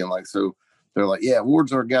something and being like, so they're like, yeah,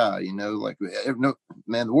 Ward's our guy, like, no,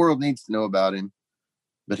 man, the world needs to know about him,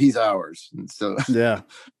 but he's ours. And so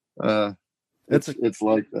it's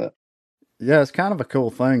like that. Yeah, it's kind of a cool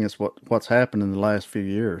thing. It's what's happened in the last few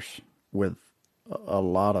years with a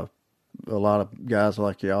lot of guys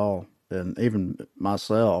like y'all, and even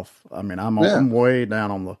myself. I mean, I'm way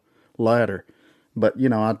down on the ladder, but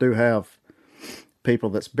I do have people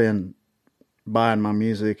that's been buying my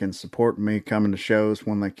music and supporting me, coming to shows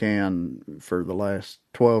when they can, for the last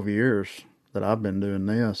 12 years that I've been doing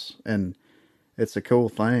this, and it's a cool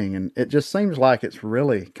thing. And it just seems like it's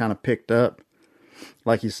really kind of picked up.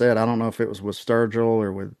 Like you said, I don't know if it was with Sturgill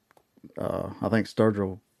or with, I think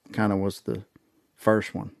Sturgill kind of was the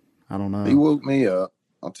first one. I don't know. He woke me up.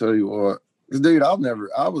 I'll tell you what, dude,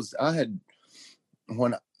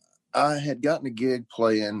 when I had gotten a gig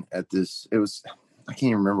playing at this, I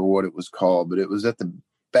can't remember what it was called, but it was at the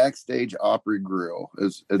Backstage Opry Grill.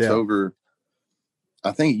 It's over,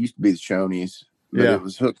 I think it used to be the Shoney's, but it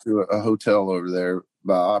was hooked to a hotel over there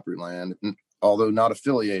by Opryland, although not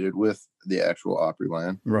affiliated with the actual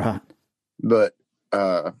Opryland. Right. But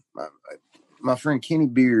my friend Kenny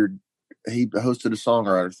Beard, he hosted a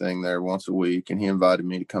songwriter thing there once a week, and he invited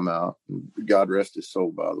me to come out. God rest his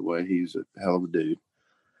soul, by the way. He's a hell of a dude.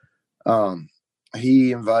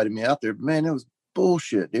 He invited me out there, but man, it was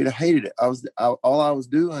bullshit, dude. I hated it. All I was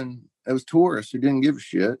doing, it was tourists who didn't give a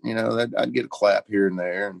shit. I'd get a clap here and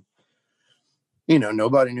there, and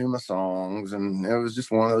nobody knew my songs, and it was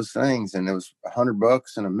just one of those things. And it was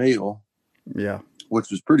 $100 and a meal. Yeah. which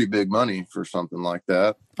was pretty big money for something like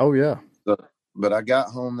that. Oh yeah. But I got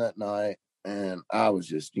home that night and I was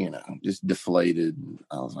just, just deflated.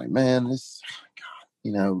 I was like, man, this,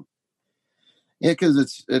 God, yeah,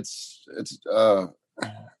 because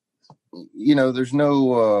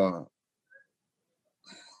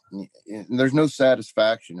there's no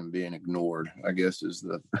satisfaction in being ignored, I guess is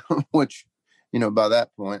the, which, by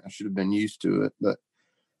that point I should have been used to it. But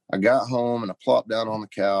I got home and I plopped down on the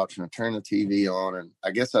couch and I turned the TV on, and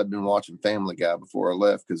I guess I'd been watching Family Guy before I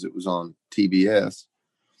left because it was on TBS.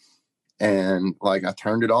 And like I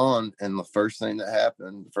turned it on, and the first thing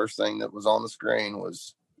that was on the screen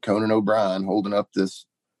was Conan O'Brien holding up this.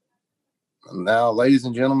 Now, ladies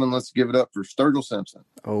and gentlemen, let's give it up for Sturgill Simpson.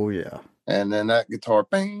 Oh yeah. And then that guitar,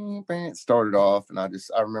 bang, bang, started off, and I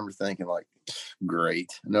remember thinking, like,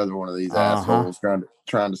 great, another one of these assholes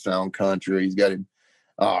trying to sound country. He's got him.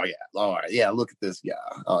 Oh yeah, all right, yeah. Look at this guy.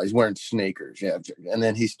 Oh, he's wearing sneakers. Yeah, and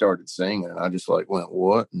then he started singing, and I just like went,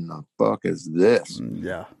 "What in the fuck is this?"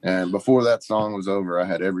 Yeah. And before that song was over, I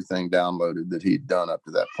had everything downloaded that he'd done up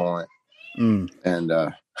to that point. And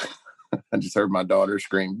I just heard my daughter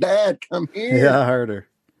scream, "Dad, come here!" Yeah, I heard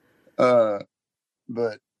her.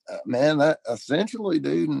 But man, that essentially,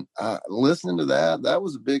 dude, and listening to that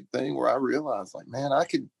was a big thing where I realized, like, man, I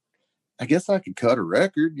guess I could cut a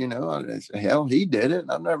record, hell, he did it,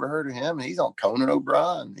 and I've never heard of him, and he's on Conan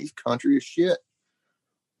O'Brien. He's country as shit.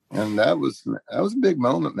 And that was a big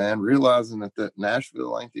moment, man, realizing that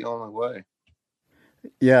Nashville ain't the only way.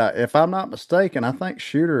 Yeah, if I'm not mistaken, I think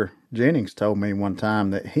Shooter Jennings told me one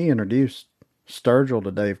time that he introduced Sturgill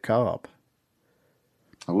to Dave Cobb.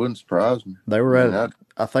 It wouldn't surprise me. They were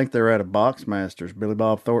I think they were at a Boxmasters, Billy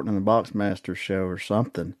Bob Thornton and the Boxmasters show or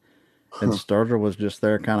something. And Sturgill was just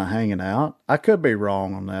there kind of hanging out. I could be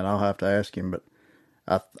wrong on that. I'll have to ask him, but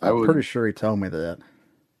I'm pretty sure he told me that.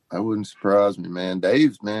 That wouldn't surprise me, man.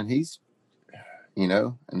 Dave's, man, he's,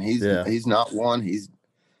 and he's not one.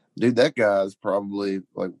 Dude, that guy's probably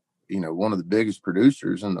like, one of the biggest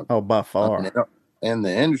producers in the, by far, in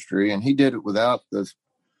the industry. And he did it without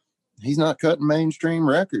he's not cutting mainstream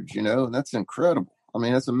records, and that's incredible. I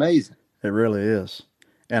mean, that's amazing. It really is.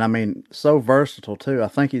 And I mean, so versatile too. I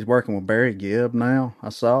think he's working with Barry Gibb now. I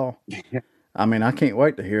saw. Yeah. I mean, I can't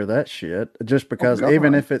wait to hear that shit. Just because,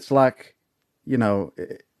 even if it's like,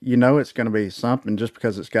 it's going to be something just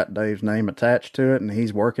because it's got Dave's name attached to it and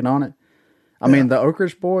he's working on it. I mean, the Oak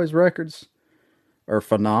Ridge Boys records are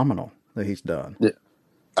phenomenal that he's done. Yeah,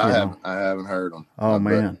 I haven't heard them. Oh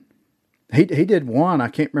man, he did one. I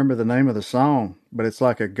can't remember the name of the song, but it's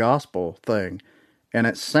like a gospel thing, and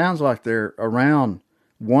it sounds like they're around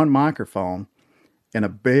one microphone in a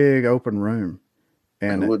big open room,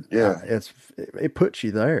 and it puts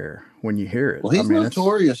you there when you hear it. Well, he's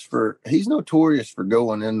notorious for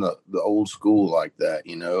going in the old school like that,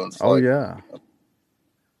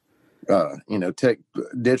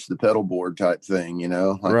 ditch the pedal board type thing,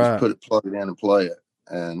 just plug it in and play it,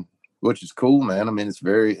 and which is cool, man. I mean, it's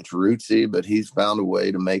rootsy, but he's found a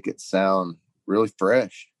way to make it sound really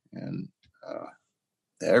fresh. And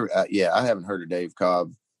I haven't heard of Dave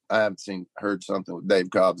Cobb. I haven't heard something with Dave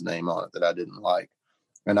Cobb's name on it that I didn't like.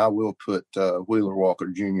 And I will put Wheeler Walker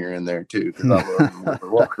Jr. in there too, because I love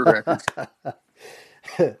Wheeler Walker records.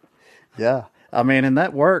 Yeah, I mean, and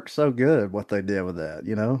that worked so good what they did with that.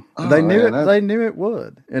 They knew it. They knew it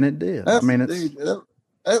would, and it did. I mean,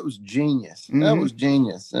 that was genius. Mm-hmm. That was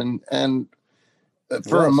genius. And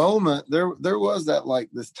for a moment, there was that, like,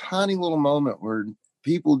 this tiny little moment where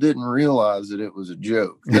people didn't realize that it was a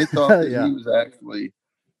joke. They thought that he was actually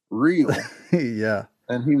real. Yeah.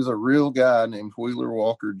 And he was a real guy named Wheeler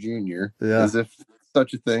Walker Jr. As if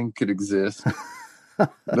such a thing could exist.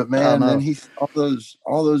 But man, then he's all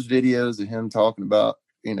those videos of him talking about,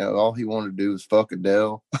 all he wanted to do was fuck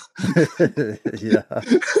Adele. Yeah.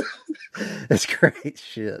 It's great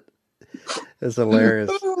shit. It's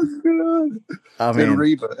hilarious. Oh, God. I mean,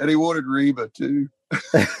 Reba, and he wanted Reba too.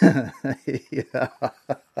 Yeah.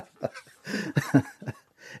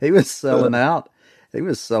 He was selling out. He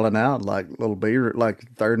was selling out like Little Beaver,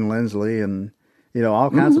 like Third and Lindsley, and all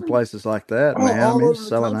kinds of places like that. Man, I mean, he was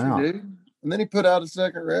selling out. Dude. And then he put out a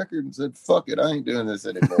second record and said, "Fuck it, I ain't doing this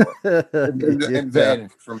anymore." and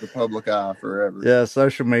vanished from the public eye forever. Yeah,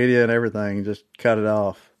 social media and everything just cut it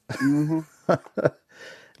off. Mm-hmm.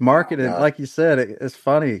 Marketing, like you said, it's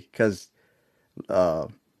funny because I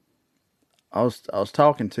was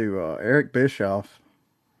talking to Eric Bischoff.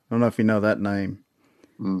 I don't know if you know that name.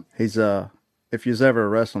 Mm. He's if you was ever a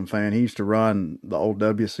wrestling fan, he used to run the old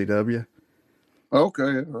WCW.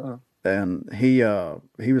 Okay, right. And he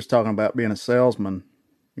was talking about being a salesman,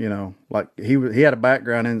 like he had a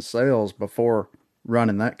background in sales before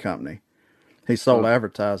running that company. He sold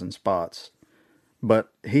advertising spots,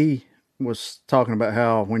 but he was talking about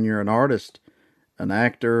how when you're an artist, an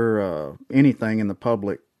actor, anything in the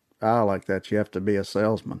public eye like that, you have to be a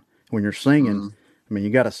salesman. When you're singing, Mm-hmm. I mean, you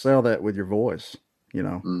got to sell that with your voice, you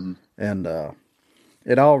know, Mm-hmm. and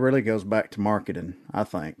it all really goes back to marketing, I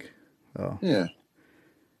think. Yeah.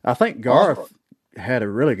 I think Also, Garth had a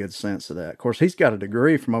really good sense of that. Of course, he's got a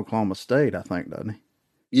degree from Oklahoma State, I think, doesn't he?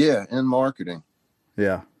 yeah, in marketing.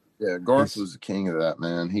 Yeah, Yeah, Garth he's was the king of that,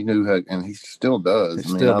 man. He knew how, and he still he does. I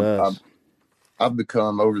mean, still does. I've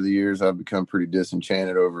become over the years. I've become pretty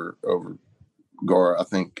disenchanted over Garth. I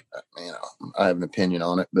think, you know, I have an opinion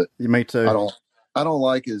on it, but Me too. I don't. I don't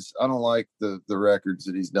like the records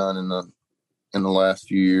that he's done in the last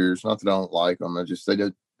few years. Not that I don't like them. I just they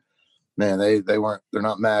did. Man, they weren't. They're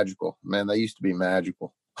not magical. Man, they used to be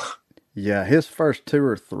magical. Yeah, his first two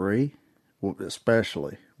or three,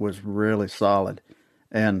 especially, was really solid.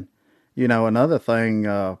 And you know, another thing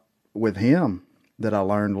with him that I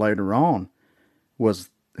learned later on was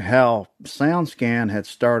how SoundScan had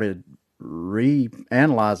started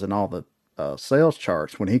reanalyzing all the sales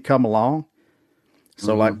charts when he come along. So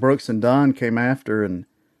Mm-hmm. like Brooks and Dunn came after and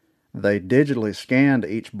they digitally scanned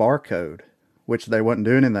each barcode, which they wasn't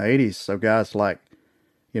doing in the 80s. So guys like,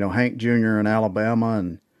 you know, Hank Jr. in Alabama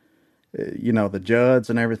and, you know, the Judds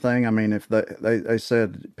and everything. I mean, if they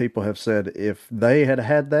said, people have said, if they had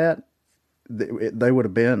had that, they would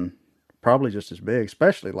have been probably just as big,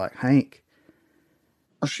 especially like Hank.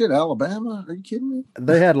 Oh shit, Alabama? Are you kidding me?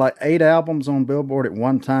 They had like 8 albums on Billboard at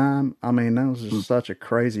one time. I mean, that was Hmm. just such a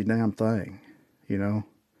crazy damn thing, you know?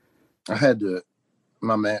 I had to.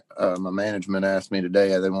 My management asked me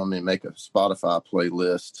today. They wanted me to make a Spotify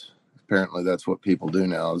playlist. Apparently, that's what people do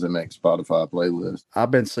now. Is they make Spotify playlists. I've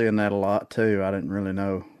been seeing that a lot too. I didn't really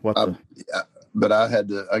know what I, the. but I had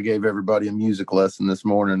to. I gave everybody a music lesson this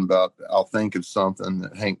morning about. I'll think of something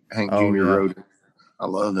that Hank Oh, Jr. yeah. wrote. I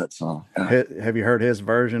love that song. Have you heard his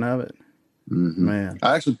version of it? Mm-hmm. Man.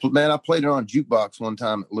 I actually, man, I played it on a jukebox one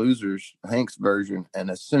time at Losers, Hank's version, and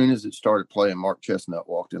as soon as it started playing, Mark Chestnut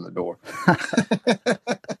walked in the door.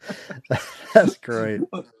 That's great.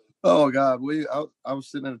 Oh God, I was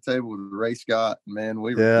sitting at a table with Ray Scott, and man,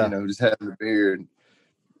 we were, you Yeah. know, just having a beer, and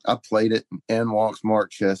I played it, and in walks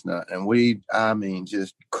Mark Chestnut, and I mean,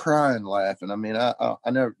 just crying, laughing. I mean, I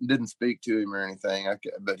never didn't speak to him or anything,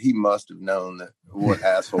 but he must have known that what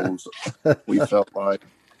assholes we felt like.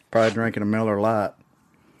 Probably drinking a Miller Lite.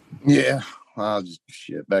 Yeah, I just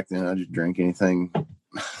shit back then. I just drank anything,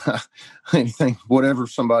 anything, whatever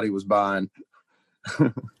somebody was buying.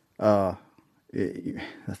 uh, the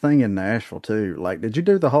thing in Nashville too. Like, did you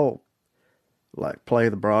do the whole like play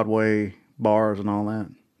the Broadway bars and all that?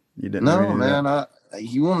 You didn't do any No, of that. man.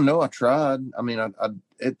 You want to know? I tried. I mean,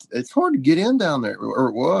 it's hard to get in down there, or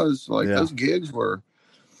it was like Yeah. those gigs were.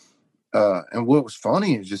 And what was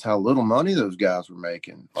funny is just how little money those guys were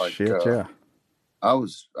making. Like, Shit. Yeah. I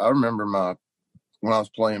remember when I was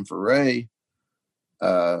playing for Ray,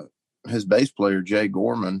 uh, his bass player Jay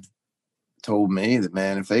Gorman told me that,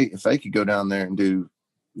 man, if they could go down there and do,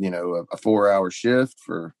 you know, a 4 hour shift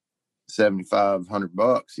for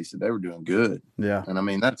 $7,500, he said they were doing good. Yeah. And I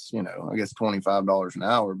mean, that's, you know, I guess $25 an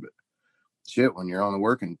hour, but shit, when you're only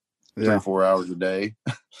working three or Yeah. 4 hours a day.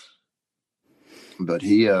 But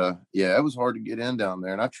yeah, it was hard to get in down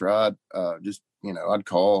there, and I tried. Just, you know, I'd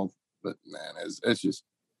call, but man, it's just,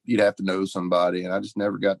 you'd have to know somebody, and I just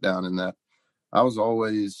never got down in that. I was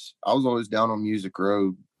always down on Music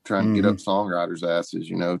Road trying to get Mm-hmm. up songwriters' asses,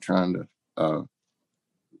 you know, trying to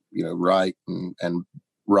you know, write and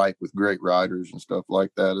write with great writers and stuff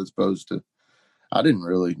like that, as opposed to, I didn't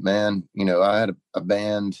really, man, you know, I had a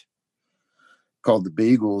band called the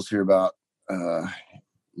Beagles here about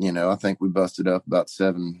you know, I think we busted up about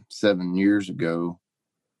seven years ago,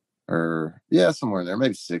 or yeah, somewhere in there,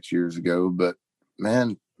 maybe 6 years ago. But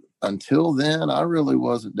man, until then, I really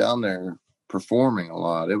wasn't down there performing a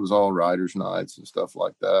lot. It was all writers' nights and stuff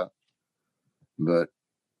like that. But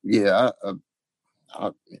yeah,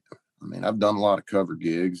 I mean, I've done a lot of cover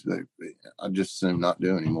gigs that I just assume not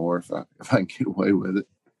do anymore if I can get away with it.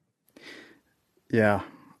 Yeah.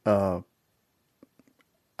 Uh,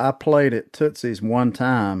 I played at Tootsie's one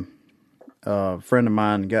time. A friend of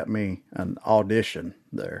mine got me an audition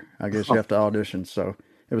there. I guess you have to audition. So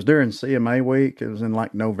it was during CMA week. It was in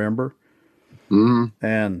like November. Mm-hmm.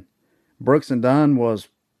 And Brooks and Dunn was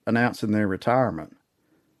announcing their retirement.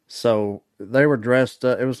 So they were dressed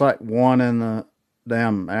up. It was like 1 in the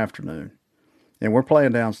damn afternoon. And we're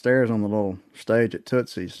playing downstairs on the little stage at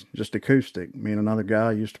Tootsie's, just acoustic. Me and another guy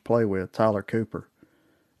I used to play with, Tyler Cooper.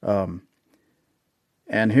 Um,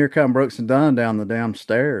 And here come Brooks and Dunn down the damn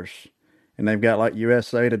stairs, and they've got like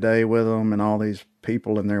USA Today with them and all these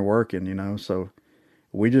people in there working, you know. So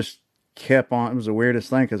we just kept on. It was the weirdest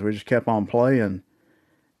thing because we just kept on playing,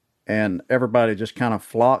 and everybody just kind of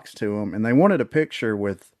flocks to them, and they wanted a picture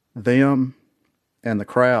with them and the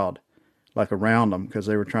crowd like around them because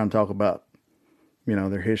they were trying to talk about, you know,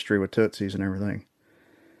 their history with Tootsies and everything.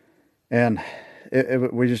 And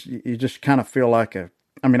we just, you just kind of feel like a,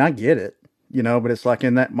 I mean, I get it, you know, but it's like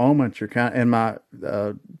in that moment you're kind of, and my,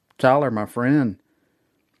 Tyler, my friend,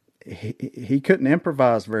 he couldn't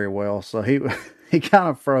improvise very well. So he, he kind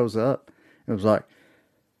of froze up. It was like,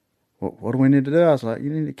 well, what do we need to do? I was like, you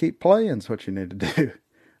need to keep playing. Is what you need to do.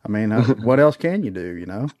 I mean, what else can you do, you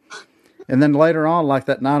know? And then later on, like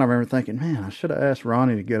that night, I remember thinking, man, I should have asked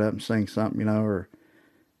Ronnie to get up and sing something, you know, or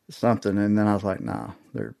something. And then I was like, nah,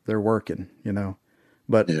 they're working, you know.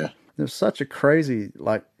 But Yeah. there's such a crazy,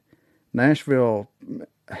 like, Nashville.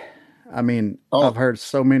 I mean, I've Oh, heard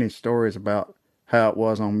so many stories about how it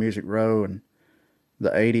was on Music Row and the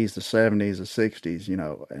 80s, the 70s, the 60s, you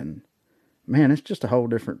know, and man, it's just a whole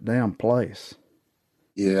different damn place.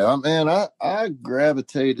 yeah, man. I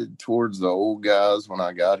gravitated towards the old guys when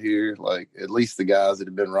I got here, like at least the guys that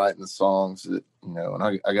had been writing the songs that, you know, and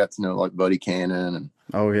I got to know like Buddy Cannon and,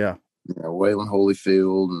 Oh, yeah. you know, Waylon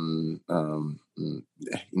Holyfield and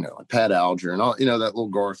you know, Pat Alger and all, you know, that little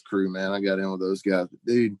Garth crew, man. I got in with those guys. But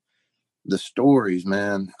dude, the stories,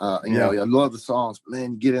 man. You know, Yeah. I love the songs, but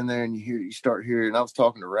man, you get in there and you start hearing. I was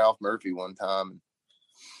talking to Ralph Murphy one time,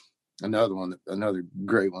 another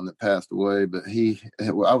great one that passed away. But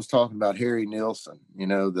I was talking about Harry Nilsson. You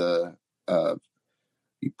know, the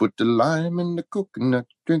you put the lime in the coconut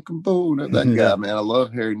drinking bowl. That Yeah. guy, man, I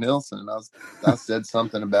love Harry Nilsson. And I said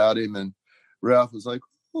something about him, and Ralph was like,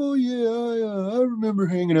 "Oh yeah, I remember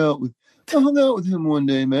I hung out with him one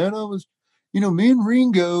day, man. I was, you know, me and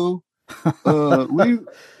Ringo."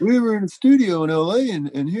 We were in a studio in LA,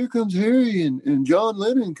 and here comes Harry and John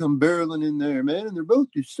Lennon come barreling in there, man, and they're both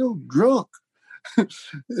just so drunk.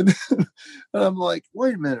 and I'm like,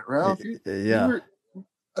 wait a minute, Ralph, you Yeah. were.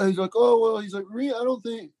 He's like, oh well, he's like, I don't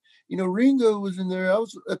think, you know, Ringo was in there. I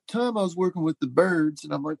was at the time I was working with the Birds,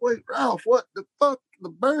 and I'm like, wait, Ralph, what the fuck, the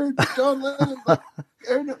Birds, John Lennon, like,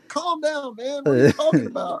 calm down, man. What are you talking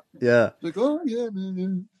about? Yeah. He's like, oh yeah,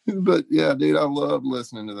 man. But yeah, dude, I love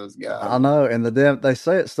listening to those I guys. know, and they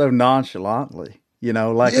say it so nonchalantly, you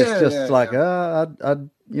know, like it's Yeah, just yeah, like, yeah. I,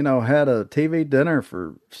 you know, had a TV dinner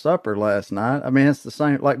for supper last night. I mean, it's the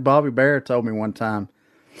same. Like Bobby Bear told me one time,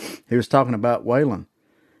 he was talking about Waylon,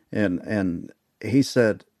 and he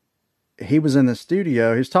said he was in the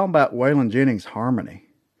studio. He was talking about Waylon Jennings' harmony,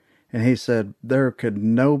 and he said there could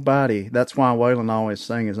nobody. That's why Waylon always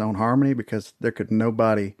sang his own harmony because there could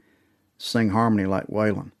nobody sing harmony like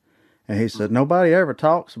Waylon. And he said, nobody ever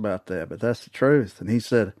talks about that, but that's the truth. And he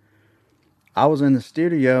said, I was in the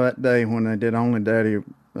studio that day when they did Only Daddy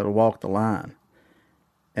That'll Walk the Line.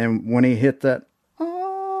 And when he hit that,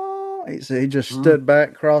 oh, he said he just Mm-hmm. stood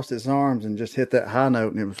back, crossed his arms, and just hit that high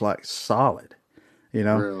note, and it was like solid, you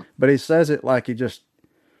know. Really? But he says it like he just,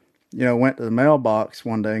 you know, went to the mailbox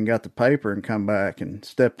one day and got the paper and come back and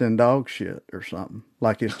stepped in dog shit or something.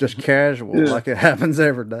 Like it's just casual, Yeah. like it happens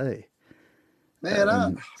every day. Man,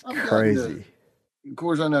 And it's I've gotten to, crazy. of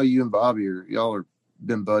course, I know you and Bobby y'all are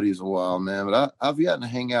been buddies a while, man, but I've gotten to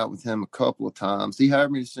hang out with him a couple of times. He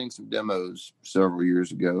hired me to sing some demos several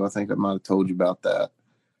years ago. I think I might have told you about that.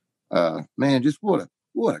 Man, just what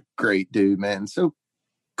a great dude, man. So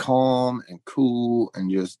calm and cool and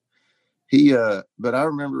just but I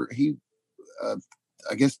remember uh,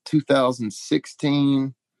 I guess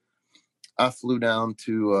 2016, I flew down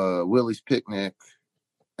to Willie's Picnic,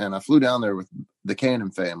 and I flew down there with the Cannon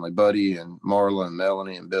family, Buddy and Marla and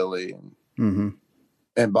Melanie and Billy Mm-hmm.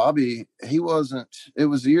 and Bobby. He wasn't. It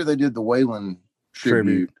was the year they did the Waylon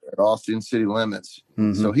Tribute. tribute at Austin City Limits,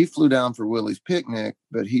 Mm-hmm. so he flew down for Willie's Picnic,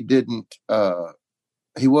 but he didn't.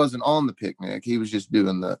 He wasn't on the picnic. He was just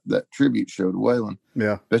doing that tribute show to Waylon.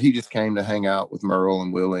 Yeah. But he just came to hang out with Merle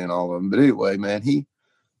and Willie and all of them. But anyway, man, he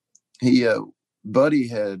Buddy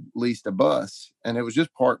had leased a bus, and it was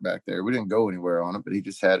just parked back there. We didn't go anywhere on it, but he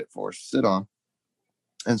just had it for us to sit on.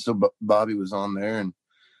 And so Bobby was on there, and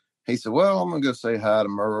he said, "Well, I'm gonna go say hi to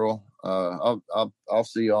Merle. I'll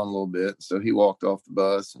see you on a little bit." So he walked off the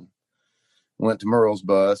bus and went to Merle's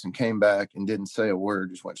bus and came back and didn't say a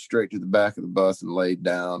word. Just went straight to the back of the bus and laid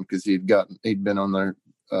down because he'd been on there.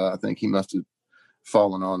 I think he must have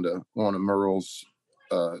fallen onto one of Merle's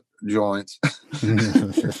joints.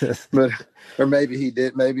 But or maybe he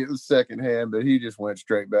did, maybe it was secondhand, but he just went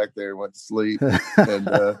straight back there and went to sleep. And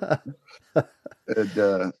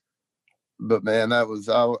and but man, that was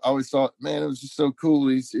I always thought, man, it was just so cool.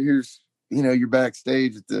 Here's you're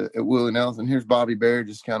backstage at Willie Nelson. Here's Bobby Bear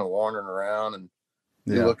just kind of wandering around, and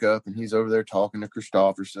you Yeah. look up and he's over there talking to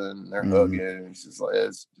Christopherson, and they're hugging. And it's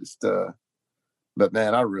just but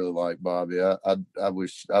man, I really like Bobby. I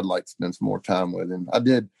wish I'd like to spend some more time with him. I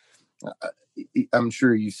did. I'm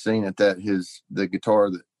sure you've seen it, that the guitar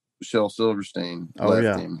that Shel Silverstein Oh left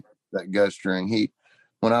yeah. him, that gut string.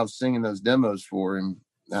 When I was singing those demos for him,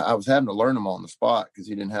 I was having to learn them on the spot because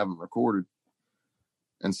he didn't have them recorded.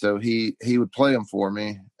 And so he would play them for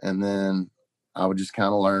me, and then I would just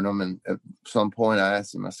kind of learn them. And at some point I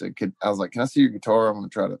asked him, I was like, can I see your guitar? I'm going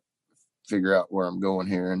to try to figure out where I'm going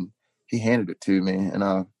here. And he handed it to me, and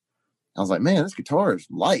I was like, man, this guitar is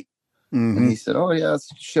light. And he said, oh yeah,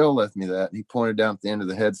 Shel left me that. And he pointed down at the end of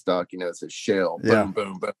the headstock, it says Shel, boom,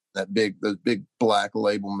 boom, boom. Those big black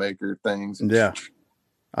label maker things. Yeah.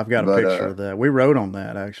 I've got a picture of that. We wrote on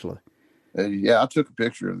that, actually. Yeah, I took a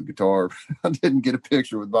picture of the guitar. I didn't get a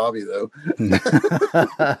picture with Bobby, though.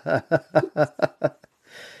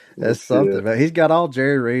 That's something. Man. He's got all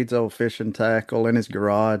Jerry Reed's old fishing tackle in his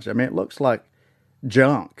garage. I mean, it looks like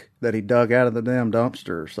junk that he dug out of the damn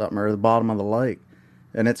dumpster or something, or the bottom of the lake.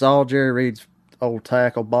 And it's all Jerry Reed's old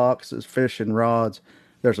tackle boxes, fishing rods.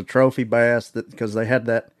 There's a trophy bass because they had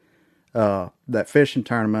that fishing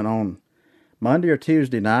tournament on Monday or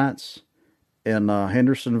Tuesday nights in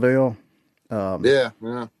Hendersonville. Yeah.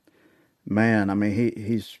 Man, I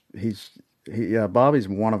mean, yeah, Bobby's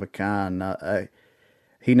one of a kind.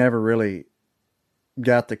 He never really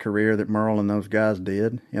got the career that Merle and those guys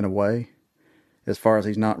did, in a way, as far as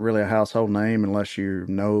he's not really a household name unless you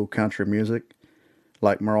know country music,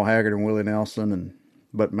 like Merle Haggard and Willie Nelson.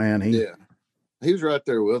 But man, he was right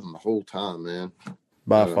there with them the whole time, man.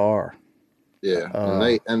 By far. Yeah,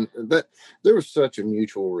 and that there was such a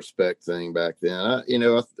mutual respect thing back then.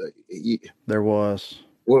 There was.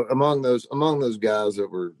 Well, among those guys that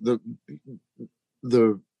were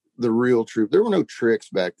the real truth, there were no tricks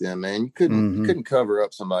back then, man. You couldn't cover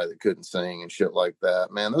up somebody that couldn't sing and shit like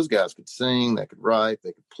that, man. Those guys could sing, they could write,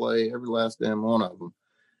 they could play, every last damn one of them.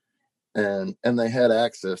 And they had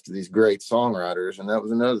access to these great songwriters, and that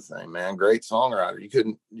was another thing, man. Great songwriter.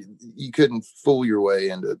 You couldn't fool your way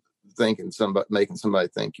into making somebody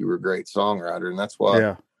think you were a great songwriter, and that's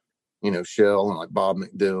why Shel and like Bob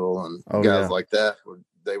McDill and guys like that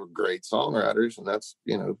they were great songwriters, and that's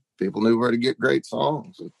people knew where to get great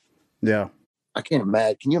songs. And I can't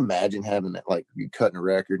imagine. Can you imagine having that, like, you cutting a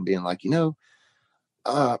record and being like, man,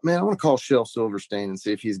 I want to call Shel Silverstein and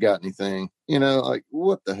see if he's got anything, like,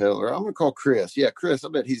 what the hell? Or I'm going to call Chris. Yeah, Chris, I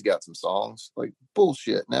bet he's got some songs. Like,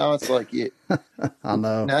 bullshit. Now it's like, I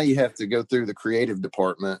know. Now you have to go through the creative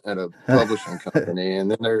department at a publishing company,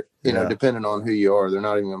 and then they're, depending on who you are, they're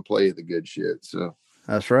not even going to play you the good shit. So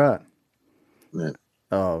that's right. Yeah.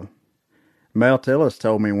 Mel Tillis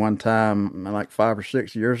told me one time, like 5 or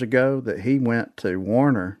 6 years ago, that he went to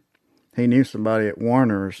Warner. He knew somebody at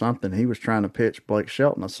Warner or something. He was trying to pitch Blake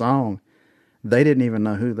Shelton a song. They didn't even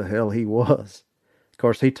know who the hell he was. Of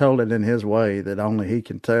course, he told it in his way that only he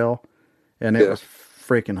can tell, and it was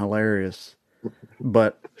freaking hilarious.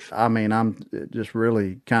 But I mean, it just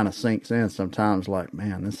really kind of sinks in sometimes. Like,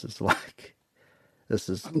 man, this is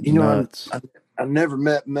nuts. I've never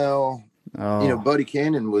met Mel. Oh. Buddy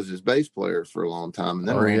Cannon was his bass player for a long time, and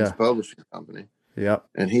then ran his publishing company. Yep.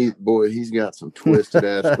 And he's got some twisted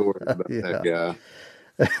ass stories about that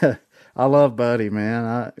guy. I love Buddy,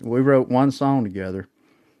 man. We wrote one song together,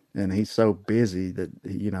 and he's so busy that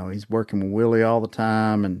he's working with Willie all the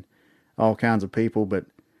time and all kinds of people. But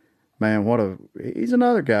man, he's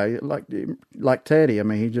another guy like Teddy. I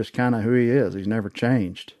mean, he's just kind of who he is. He's never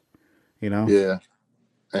changed. Yeah.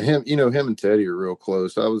 And him and Teddy are real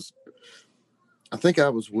close. I think I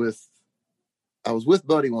was with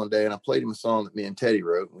Buddy one day, and I played him a song that me and Teddy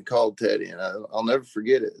wrote, and we called Teddy, and I'll never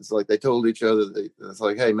forget it. It's like they told each other, it's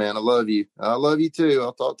like, hey man, I love you. I love you too.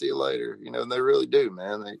 I'll talk to you later. And they really do,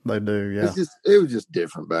 man. They do. Yeah. It was just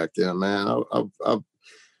different back then, man.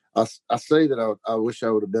 I say that I wish I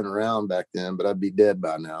would have been around back then, but I'd be dead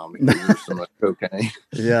by now because there was so much cocaine.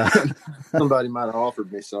 Yeah. Somebody might have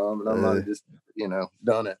offered me some, and I might have just,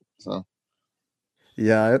 done it. So.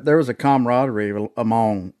 Yeah, there was a camaraderie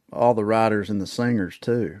among all the writers and the singers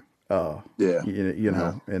too. And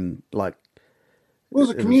like it was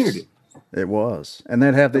a community. It was, and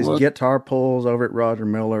they'd have these guitar pulls over at Roger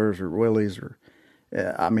Miller's or Willie's, or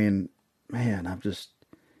I mean, man,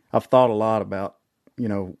 I've thought a lot about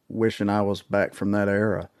wishing I was back from that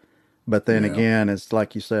era, but then again, it's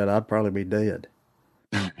like you said, I'd probably be dead.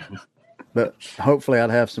 But hopefully, I'd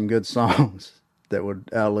have some good songs that would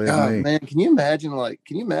outlive God, me. man, can you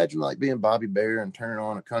imagine being Bobby Bear and turning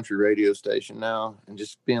on a country radio station now and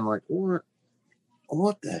just being like,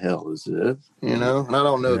 what the hell is this? You know? And I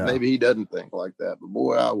don't know, Yeah, maybe he doesn't think like that, but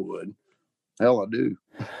boy, I would. Hell, I do.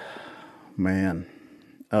 man.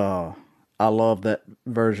 I love that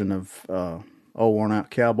version of "Old Worn Out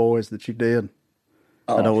Cowboys" that you did.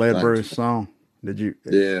 That Oh, old Ed thanks. Bruce song. Did you?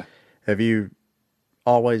 Yeah. Have you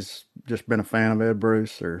always just been a fan of Ed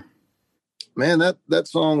Bruce, or? Man, that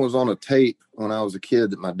song was on a tape when I was a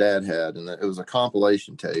kid that my dad had, and it was a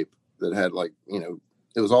compilation tape that had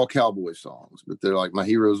it was all cowboy songs, but they're like My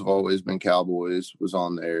Heroes Have Always Been Cowboys was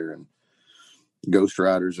on there, and Ghost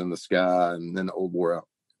Riders in the Sky, and then Old War Out,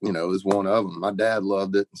 is one of them. My dad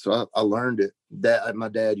loved it, so I learned it. My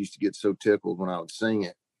dad used to get so tickled when I would sing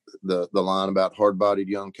it. The line about hard-bodied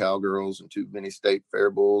young cowgirls and too many state fair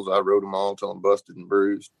bulls. I rode them all till I'm busted and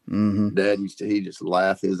bruised. Mm-hmm. Dad he just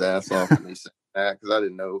laugh his ass off at me saying that because I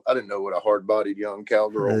didn't know what a hard-bodied young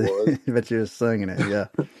cowgirl was. But you was singing it, yeah.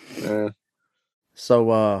 Yeah. So,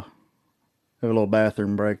 have a little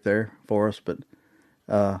bathroom break there for us, but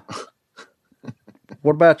uh,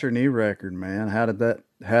 what about your new record, man? How did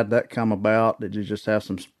that come about? Did you just have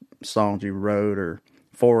some songs you wrote or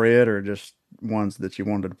for it, or just ones that you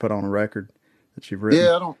wanted to put on a record that you've written?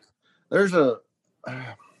 Yeah, I don't. There's a,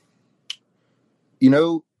 you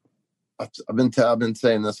know, I've been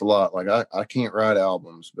saying this a lot. Like I can't write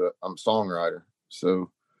albums, but I'm a songwriter.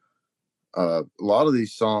 So a lot of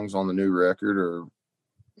these songs on the new record are,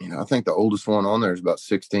 I think the oldest one on there is about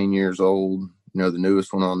 16 years old. The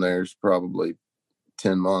newest one on there is probably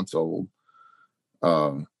 10 months old.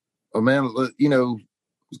 Oh man,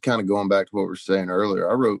 kind of going back to what we were saying earlier.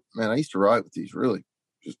 I used to write with these really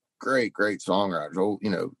just great songwriters.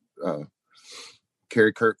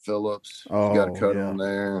 Carrie Kirk Phillips, she's got a Oh cut yeah. on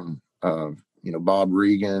there, and Bob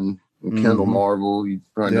Regan and Kendall Mm-hmm. Marvel. You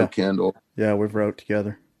probably know Yeah. Kendall. Yeah, we've wrote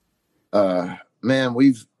together. Man,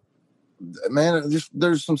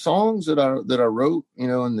 there's some songs that I wrote,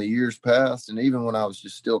 in the years past, and even when I was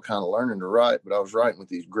just still kind of learning to write, but I was writing with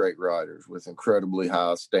these great writers with incredibly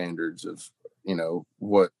high standards of,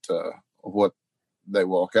 what they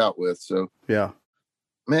walk out with. So Yeah.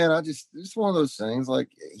 man, it's one of those things. Like,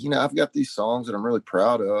 I've got these songs that I'm really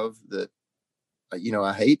proud of that,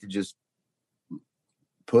 I hate to just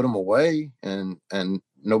put them away and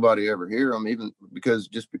nobody ever hear them, even because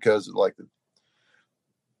of like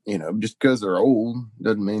just because they're old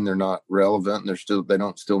doesn't mean they're not relevant. And they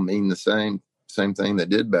don't still mean the same thing they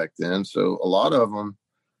did back then. So a lot of them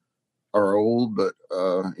are old, but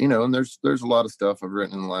and there's a lot of stuff I've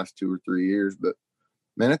written in the last 2 or 3 years. But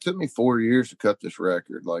man, it took me 4 years to cut this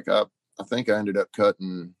record. Like I think I ended up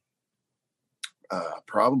cutting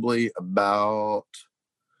probably about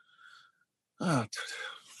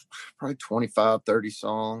probably 25, 30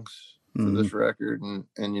 songs for Mm-hmm. this record. And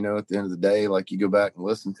at the end of the day, like you go back and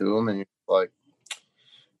listen to them and you're like,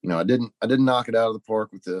 I didn't knock it out of the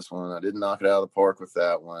park with this one. I didn't knock it out of the park with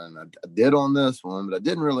that one. I did on this one, but I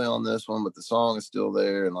didn't really on this one, but the song is still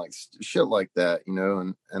there, and like shit like that,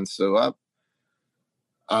 and so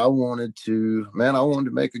I wanted to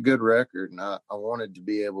make a good record, and I wanted to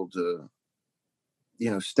be able to,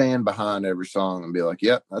 stand behind every song and be like,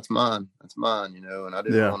 yep, that's mine. And I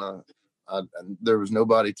didn't Yeah. want to, there was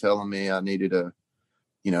nobody telling me I needed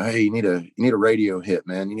hey, you need a radio hit,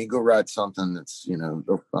 man. You need to go write something that's,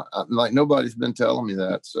 like nobody's been telling me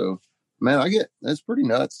that. So, man, that's pretty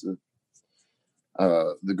nuts.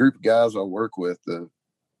 The group of guys I work with, the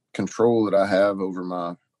control that I have over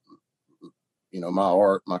my, my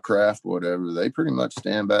art, my craft, whatever, they pretty much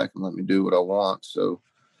stand back and let me do what I want. So,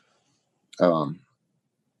 I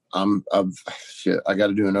got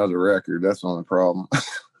to do another record. That's the only problem.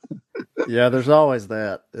 Yeah, there's always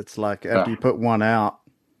that. It's like after you put one out,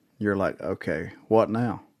 you're like, okay, what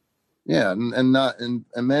now? Yeah. And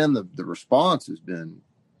man, the response has been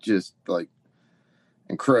just like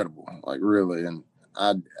incredible, like really. And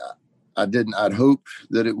I'd hoped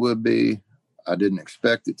that it would be, I didn't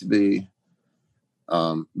expect it to be.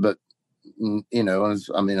 But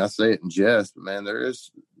I say it in jest, but man, there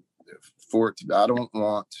is I don't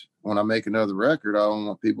want, when I make another record, I don't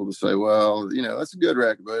want people to say, well, that's a good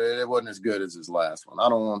record, but it wasn't as good as his last one. I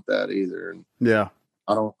don't want that either. And Yeah.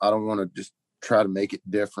 I don't want to just try to make it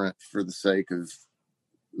different for the sake of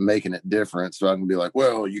making it different. So I can be like,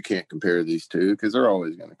 well, you can't compare these two, because they're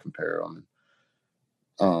always going to compare them.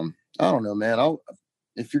 I don't know, man.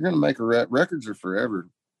 If you're going to make records are forever.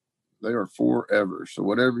 They are forever. So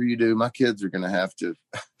whatever you do, my kids are going to have to,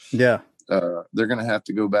 Yeah. they're going to have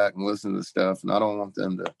to go back and listen to the stuff. And I don't want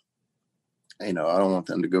them to, I don't want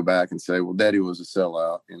them to go back and say, well, daddy was a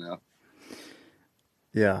sellout,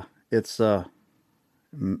 Yeah, it's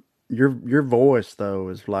your voice though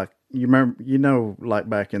is like you remember, like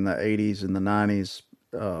back in the 80s and the 90s,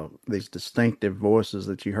 these distinctive voices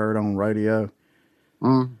that you heard on radio.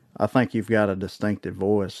 Mm. I think you've got a distinctive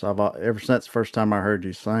voice. I've ever since the first time I heard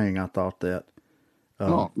you sing, I thought that, uh,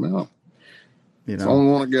 Oh no, you it's the know,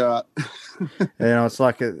 only one I got. it's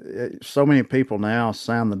like so many people now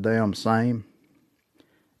sound the damn same,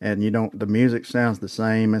 and you don't. The music sounds the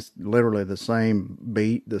same. It's literally the same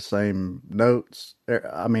beat, the same notes.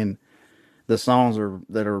 I mean, the songs are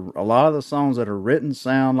a lot of the songs that are written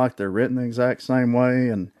sound like they're written the exact same way,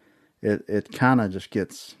 and it kind of just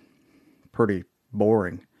gets pretty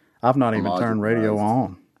boring. I've not even turned radio Homogenized.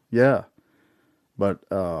 on. Yeah, but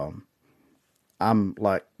I'm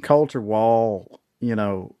like Culture Wall,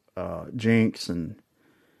 Jinx,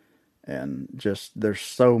 and just there's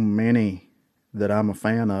so many that I'm a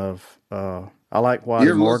fan of. I like You Whitey ever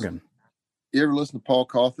listen? Morgan. You ever listen to Paul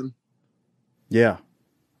Cauthen? Yeah,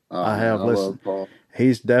 Oh I man, have I listened. love Paul.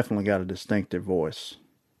 He's definitely got a distinctive voice.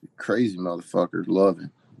 Crazy motherfucker. Love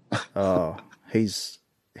him. Uh, he's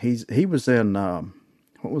he was in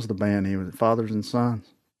what was the band he was in? Fathers and Sons.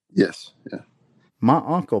 Yes. Yeah. My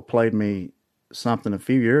uncle played me something a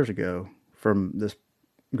few years ago from this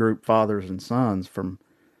group Fathers and Sons from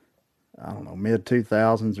I don't know mid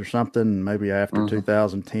 2000s or something, maybe after Mm-hmm.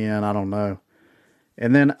 2010. I don't know.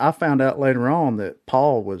 And then I found out later on that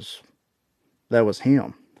Paul was that was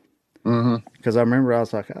him Mm-hmm. because I remember I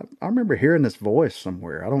was like I remember hearing this voice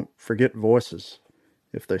somewhere. I don't forget voices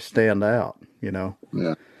if they stand out. Yeah.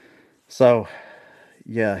 So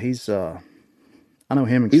yeah, he's I know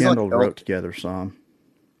him and He's like Kendall wrote Elton. together some.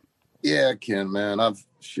 Yeah, Ken, man. I've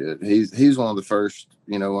shit. He's one of the first.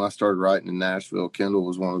 When I started writing in Nashville, Kendall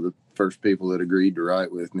was one of the first people that agreed to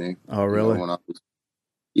write with me. Oh, really? When I was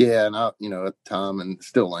yeah, and at the time, and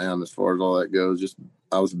still am as far as all that goes. Just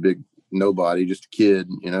I was a big nobody, just a kid,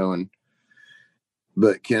 and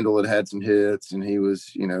but Kendall had some hits, and he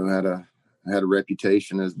was, had a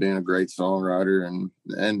reputation as being a great songwriter,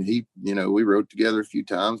 and he, we wrote together a few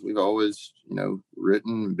times. We've always,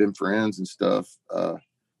 written and been friends and stuff.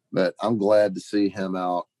 But I'm glad to see him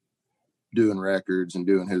out doing records and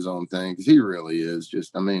doing his own thing because he really is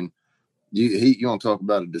just. I mean, you want to talk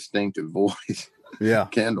about a distinctive voice, Yeah.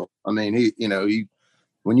 Kendall. I mean, he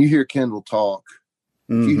when you hear Kendall talk.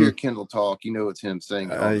 If you Mm-hmm. hear Kendall talk, it's him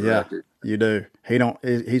singing on the Yeah, record. you do.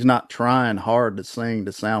 He's not trying hard to sing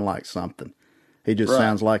to sound like something. He just Right.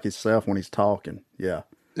 sounds like himself when he's talking. Yeah.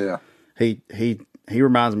 Yeah. He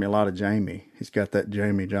reminds me a lot of Jamie. He's got that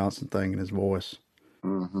Jamie Johnson thing in his voice.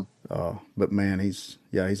 Mm-hmm. But man, he's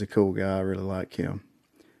a cool guy. I really like him.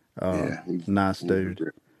 Yeah. Nice He's dude. a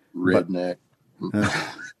But redneck.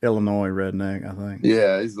 Illinois redneck, I think.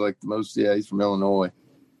 Yeah. He's like the most, yeah, he's from Illinois.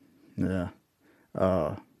 Yeah.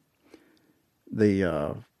 Uh, the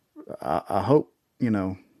I hope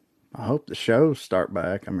I hope the shows start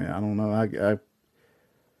back. I mean, I don't know.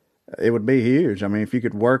 It would be huge. I mean, if you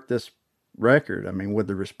could work this record, I mean, with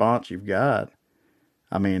the response you've got,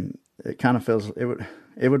 I mean, it kind of feels it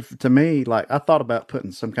would to me like I thought about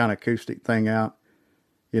putting some kind of acoustic thing out,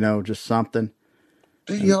 just something,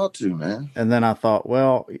 Dude, and you ought to, man. and then I thought,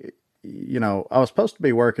 well, I was supposed to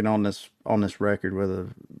be working on this record with a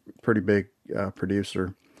pretty big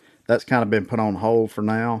producer. That's kind of been put on hold for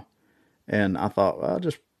now, and I thought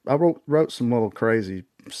I wrote some little crazy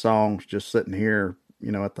songs just sitting here,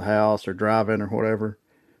 at the house or driving or whatever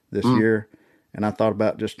this Mm. year, and I thought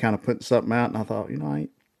about just kind of putting something out, and I thought,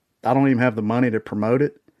 I don't even have the money to promote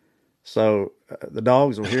it, so the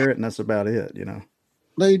dogs will hear it, and that's about it.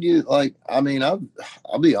 Dude, I mean,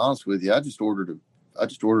 I'll be honest with you. I just ordered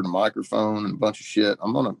a microphone and a bunch of shit.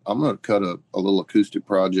 I'm gonna cut a little acoustic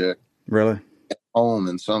project Really? home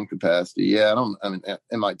in some capacity. Yeah, I mean,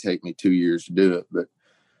 it might take me 2 years to do it, but,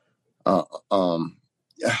 uh,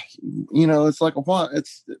 yeah, it's like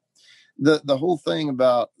it's the whole thing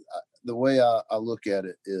about the way I look at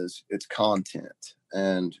it is it's content.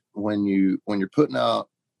 And when you're putting out,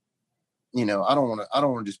 I don't want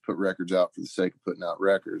to just put records out for the sake of putting out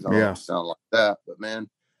records. I don't want Yeah. to sound like that, but man,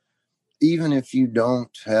 even if you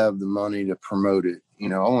don't have the money to promote it, I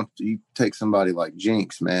want you take somebody like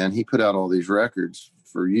Jinx, man. He put out all these records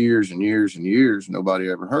for years and years and years. Nobody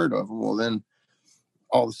ever heard of him. Well, then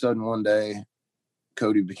all of a sudden one day,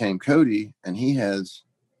 Cody became Cody, and he has,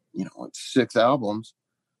 like 6 albums.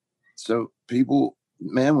 So people,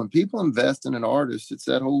 man, when people invest in an artist, it's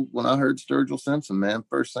that whole. When I heard Sturgill Simpson, man,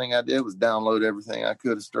 first thing I did was download everything I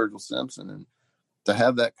could of Sturgill Simpson, and to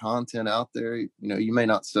have that content out there, you may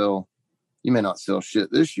not sell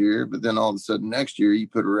shit this year, but then all of a sudden next year you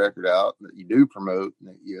put a record out that you do promote and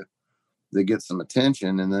that that gets some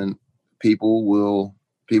attention, and then people will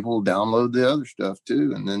download the other stuff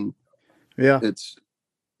too, and then Yeah. it's,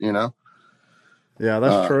 you know, Yeah,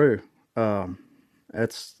 that's uh, true.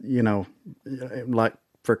 It's, like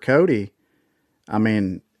for Cody, I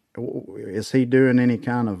mean, is he doing any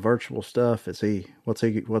kind of virtual stuff? What's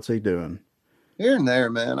he doing? here and there,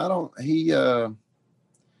 man. I don't.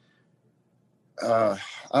 Uh,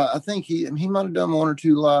 I think he might have done one or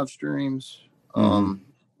two live streams. Mm-hmm.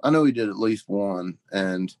 I know he did at least one,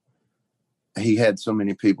 and he had so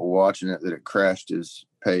many people watching it that it crashed his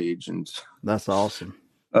page, and That's awesome.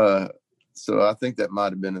 uh, so I think that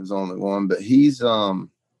might have been his only one. But he's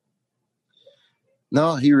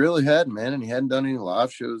no, he really hadn't, man, and he hadn't done any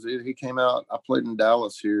live shows either. He came out. I played in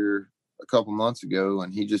Dallas here a couple months ago,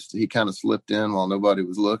 and he kind of slipped in while nobody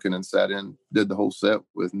was looking and sat in, did the whole set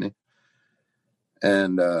with me,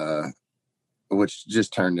 and which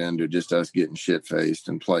just turned into just us getting shit faced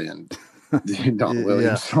and playing Don Yeah.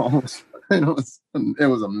 Williams songs. it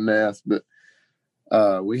was a mess, but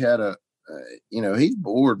we had he's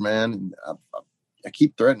bored, man, and I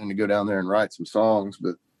keep threatening to go down there and write some songs,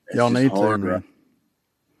 but it's Y'all just need to, hard, right? man.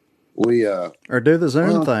 We Or do the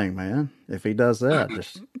Zoom thing, man. If he does that,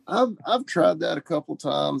 just I've tried that a couple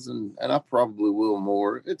times, and I probably will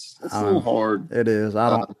more. It's a little hard. it is.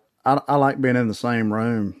 I like being in the same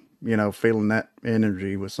room, feeling that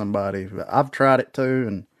energy with somebody. I've tried it too,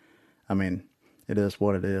 and I mean, it is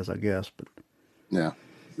what it is, I guess, but Yeah,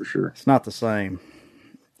 for sure. it's not the same,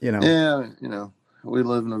 Yeah, we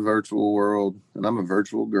live in a virtual world, and I'm a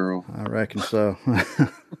virtual girl. I reckon so.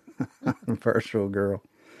 Virtual girl.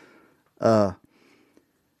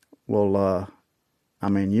 Well, I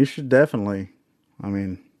mean, you should definitely, I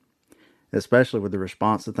mean, especially with the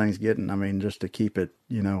response that things getting, I mean, just to keep it,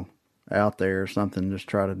 out there or something, just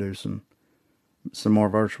try to do some more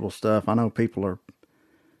virtual stuff. I know you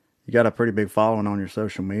got a pretty big following on your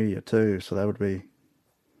social media too, so that would be.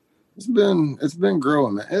 It's been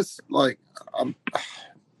growing, man. It's like and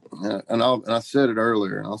I said it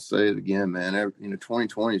earlier, and I'll say it again, man.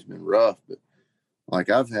 2020 has been rough, but like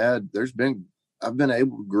I've been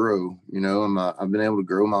able to grow, and I've been able to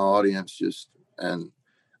grow my audience and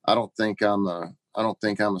I don't think I'm a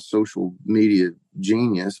social media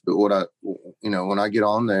genius, but when I get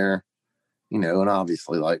on there, and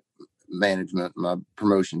obviously like management, my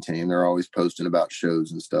promotion team, they're always posting about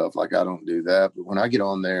shows and stuff. Like I don't do that, but when I get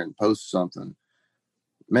on there and post something,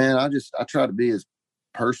 man, I try to be as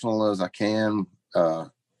personal as I can,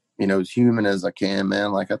 as human as I can,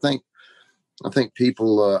 man. Like I think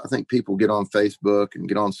people get on Facebook and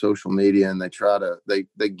get on social media, and they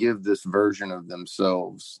give this version of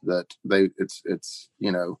themselves that it's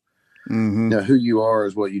Mm-hmm. who you are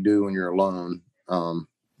is what you do when you're alone.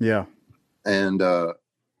 Yeah. And or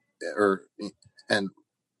and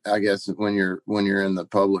I guess when you're in the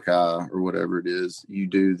public eye or whatever it is, you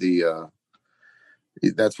do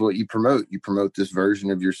that's what you promote. You promote this version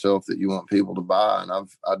of yourself that you want people to buy. And I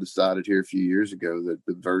decided here a few years ago that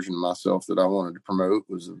the version of myself that I wanted to promote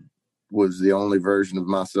was the only version of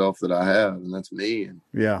myself that I have, and that's me. And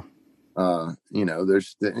Yeah.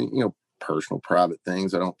 there's personal, private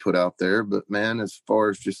things I don't put out there, but man, as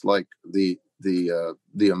far as just like the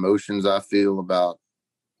emotions I feel about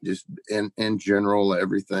just in general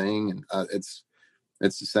everything, and it's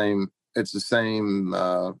the same. It's the same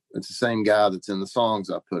guy that's in the songs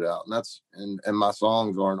I put out, and my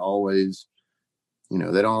songs aren't always, they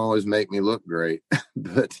don't always make me look great,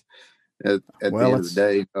 but at the end of the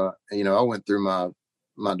day, I went through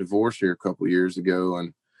my divorce here a couple of years ago,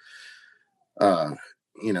 and I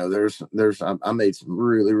made some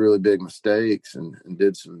really really big mistakes and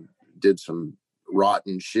did some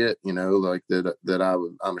rotten shit, like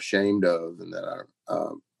I'm ashamed of, and that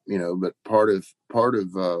but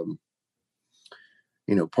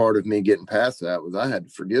part of me getting past that was I had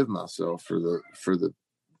to forgive myself for the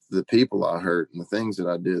people I hurt and the things that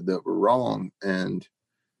I did that were wrong. And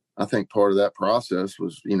I think part of that process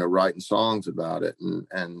was, writing songs about it and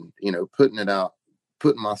putting it out,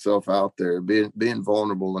 putting myself out there, being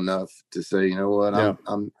vulnerable enough to say, you know what, Yeah.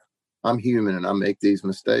 I'm human and I make these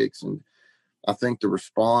mistakes. And I think the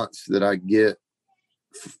response that I get,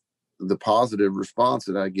 the positive response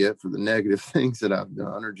that I get for the negative things that I've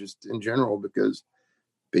done, are just in general, because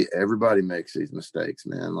everybody makes these mistakes,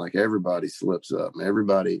 man. Like everybody slips up, and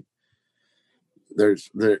everybody there's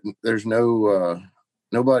no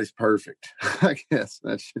nobody's perfect. I guess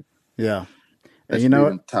that's Yeah. that And should be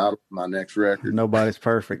the title of my next record. Nobody's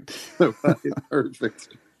perfect. Nobody's perfect.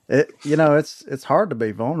 It's hard to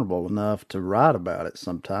be vulnerable enough to write about it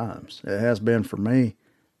sometimes. It has been for me.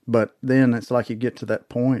 But then it's like you get to that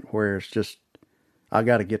point where it's just I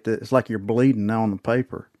got to get this. It's like you're bleeding now on the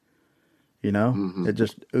paper. You know, Hmm. it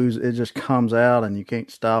just comes out, and you can't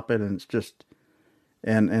stop it, and it's just,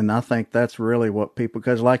 and I think that's really what people,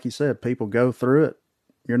 because like you said, people go through it.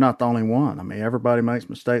 You're not the only one. I mean, everybody makes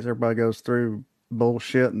mistakes. Everybody goes through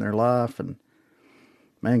bullshit in their life, and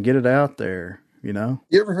man, get it out there. You know.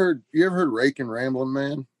 You ever heard Rake and Ramblin'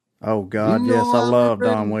 Man? Oh You God, know yes, I I'm love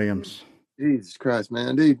Don ready. Williams. Jesus Christ,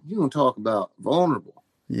 man, dude, you want to talk about vulnerable?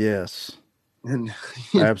 Yes, And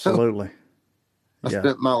absolutely. I Yeah.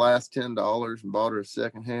 spent my last $10 and bought her a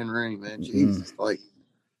secondhand ring, man. Mm. Jesus, like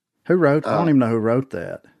Who wrote? I don't uh, even know who wrote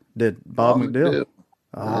that. Did Bob Bob McDill? McDill.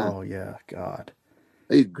 Yeah, Oh yeah, God.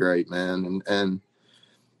 he's great, man, and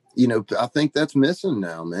you know, I think that's missing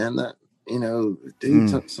now, man. That you know, dude,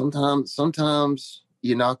 Mm. sometimes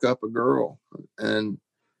you knock up a girl, and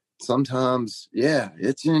sometimes, yeah,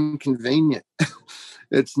 it's inconvenient.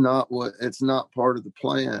 It's not part of the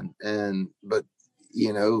plan, and but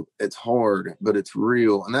you know, it's hard, but it's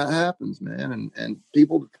real, and that happens, man. And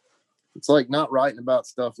people, it's like not writing about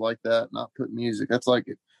stuff like that, not putting music. That's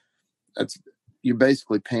you're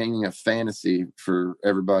basically painting a fantasy for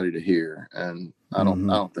everybody to hear, and I Mm-hmm.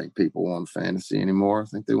 don't think people want fantasy anymore. I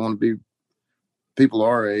think they want to be people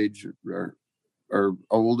our age or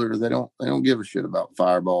older. They don't give a shit about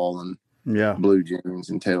Fireball and Yeah. blue jeans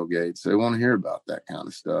and tailgates. They want to hear about that kind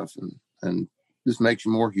of stuff, and just makes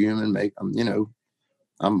you more human. You know,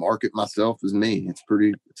 I market myself as me. It's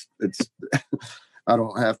pretty. It's I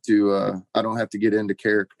don't have to get into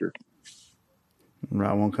character.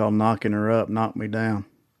 Right one called "Knocking Her Up, Knock Me Down."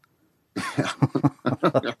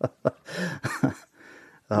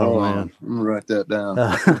 Oh Hold man. on, I'm gonna write that down.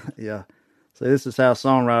 Yeah. See, this is how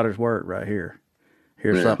songwriters work right here.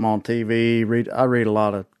 Hear Yeah. something on TV. I read a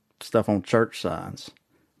lot of stuff on church signs.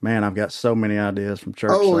 Man, I've got so many ideas from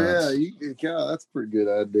church Oh yeah, signs. yeah, that's a pretty good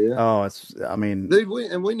idea, Oh, it's. I mean, dude.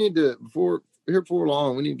 We need to before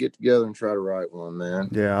long. We need to get together and try to write one, man.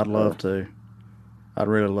 yeah, I'd Uh, love to. I'd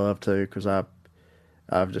really love to because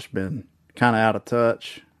I've just been kind of out of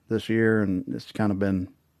touch this year, and it's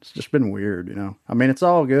just been weird, you know. I mean, it's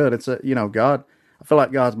all good. It's a you know God. I feel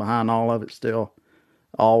like God's behind all of it still,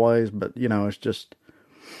 always. But you know, it's just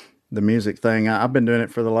the music thing. I've been doing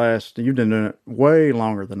it for the last. You've been doing it way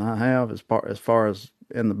longer than I have as far as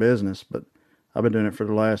in the business, but I've been doing it for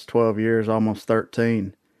the last 12 years, almost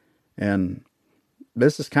 13, and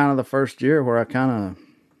this is kind of the first year where I kind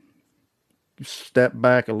of stepped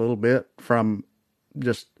back a little bit from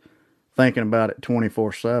just thinking about it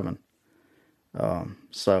 24/7.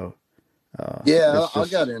 So yeah, it's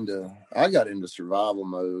just I got into survival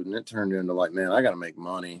mode, and it turned into like, man, I got to make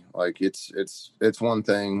money. Like it's one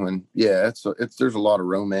thing when yeah, it's there's a lot of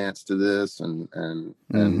romance to this, and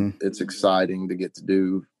mm-hmm. it's exciting to get to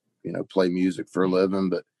do play music for a living,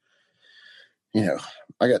 but you know,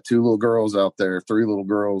 I got two little girls out there, three little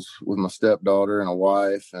girls with my stepdaughter and a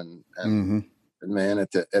wife, Mm-hmm. and man,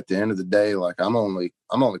 at the end of the day, like I'm only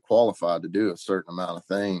qualified to do a certain amount of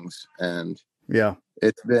things, and Yeah.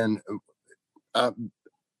 it's been I've,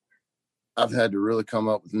 I've had to really come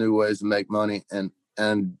up with new ways to make money,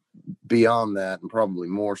 and beyond that, and probably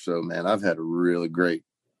more so, man, I've had a really great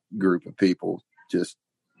group of people just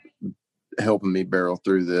helping me barrel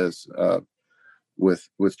through this.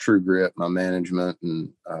 With True Grit, my management,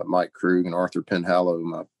 and Mike Krug and Arthur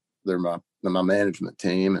Penhallow, they're my management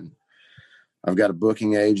team, and I've got a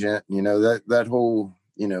booking agent. You know that whole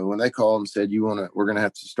when they called and said we're gonna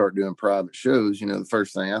have to start doing private shows. You know, the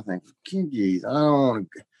first thing I think, geez, I don't want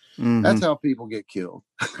to. Mm-hmm. That's how people get killed.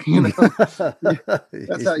 you know, that's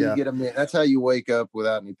how you Yeah. get them. That's how you wake up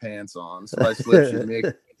without any pants on. Somebody slips you a Mickey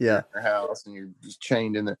in Yeah. your house, and you're just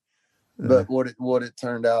chained in there. Uh, But what it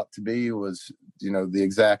turned out to be was the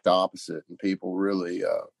exact opposite, and people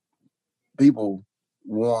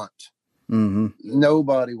want mm-hmm.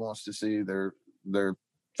 nobody wants to see their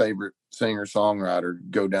favorite singer songwriter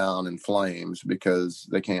go down in flames because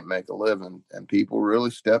they can't make a living, and people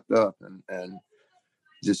really stepped up and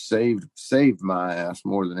just saved my ass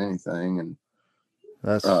more than anything. And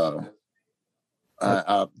That's uh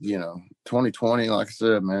that. 2020, like I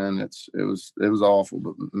said, man, it was awful,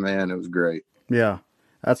 but man, it was great. Yeah.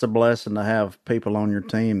 That's a blessing to have people on your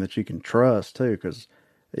team that you can trust too, because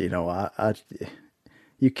you know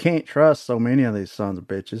you can't trust so many of these sons of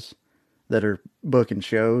bitches that are booking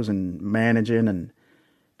shows and managing, and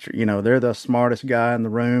you know they're the smartest guy in the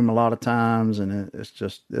room a lot of times, and it's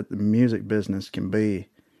just the music business can be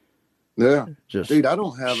Yeah, just dude,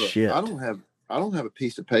 shit. I don't have a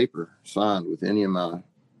piece of paper signed with any of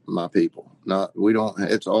my people. Not we don't.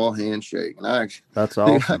 It's all handshake. And I actually, That's dude,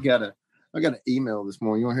 awesome. I got an email this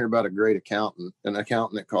morning. You want to hear about a great accountant? An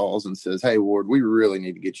accountant that calls and says, "Hey, Ward, we really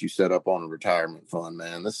need to get you set up on a retirement fund,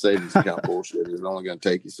 man. This savings account bullshit is only going to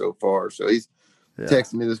take you so far." So he's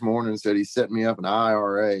texted me this morning and said he's setting me up an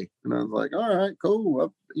IRA. And I was like, all right,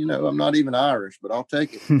 cool. I'm not even Irish, but I'll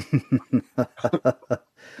take it.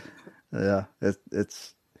 Yeah,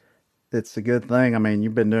 it's a good thing. I mean,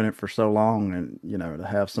 you've been doing it for so long, and to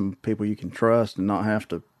have some people you can trust and not have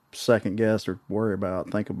to second guess or worry about,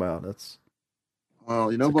 think about.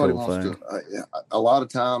 Nobody wants to. A lot of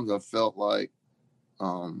times, I felt like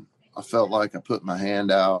I put my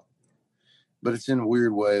hand out, but it's in a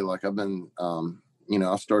weird way. Like I've been,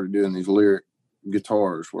 I started doing these lyric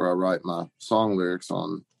guitars where I write my song lyrics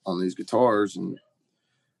on these guitars, and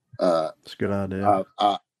it's a good idea.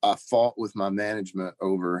 I fought with my management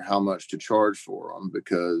over how much to charge for them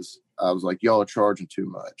because I was like, y'all are charging too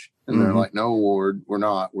much. And they're like, no, Ward, we're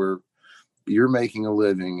not. You're making a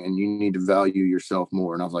living and you need to value yourself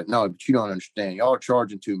more. And I was like, no, but you don't understand. Y'all are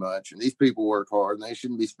charging too much. And these people work hard and they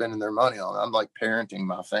shouldn't be spending their money on it. I'm like parenting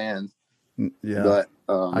my fans. Yeah, but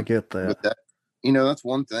I get that. But that, that's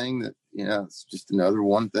one thing that, it's just another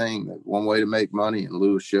one thing. That one way to make money in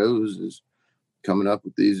lieu of shows is coming up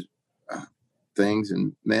with these things.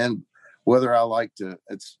 And man, whether I like to,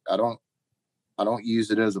 I don't use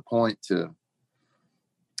it as a point to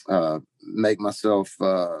make myself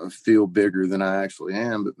feel bigger than I actually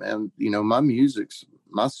am. But man,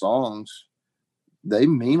 my songs, they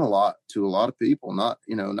mean a lot to a lot of people. Not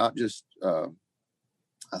just I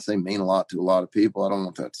say mean a lot to a lot of people. I don't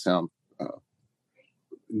want that to sound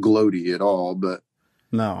gloaty at all, but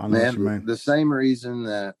no, I know what you mean. The same reason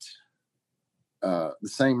that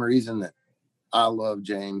I love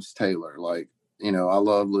James Taylor. Like, I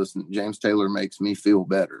love listening. James Taylor makes me feel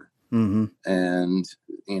better. Mm-hmm. And,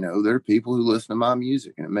 there are people who listen to my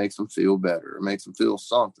music and it makes them feel better. It makes them feel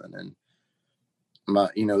something. And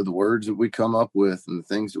the words that we come up with and the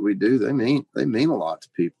things that we do, they mean a lot to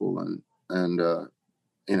people. And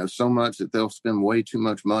so much that they'll spend way too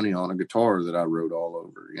much money on a guitar that I wrote all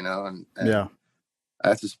over, and yeah,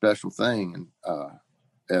 that's a special thing.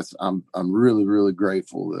 And I'm really, really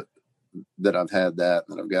grateful that I've had that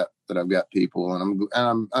I've got people,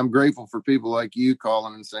 and I'm grateful for people like you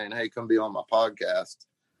calling and saying, "Hey, come be on my podcast."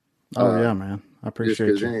 Oh yeah, man, I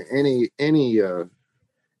appreciate you.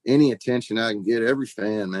 Any attention I can get, every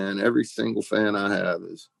fan, man, every single fan I have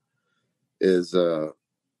is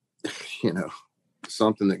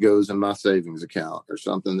something that goes in my savings account or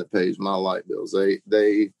something that pays my light bills.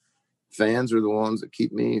 Fans are the ones that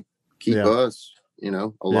keep us,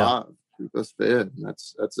 alive, keep us fed. And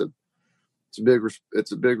it's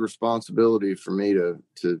a big responsibility for me to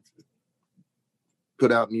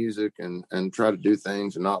put out music and try to do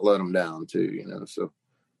things and not let them down too, so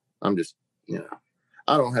I'm just,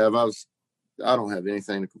 I don't have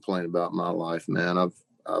anything to complain about in my life, man. I've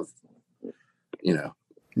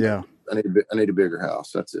yeah, I need a bigger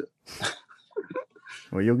house. That's it.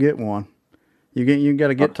 Well, you'll get one. You got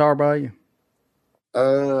a guitar by you?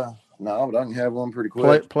 No, but I can have one pretty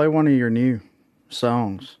quick. Play one of your new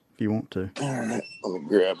songs if you want to. All right, let me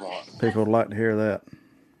grab one. People would like to hear that.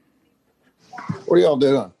 What are y'all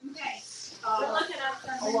doing? Okay. We're looking up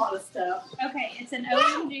a lot of stuff. Okay, it's an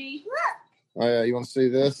OMG. Oh yeah, you want to see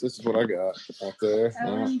this? This is what I got right there.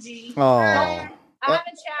 OMG. Oh. I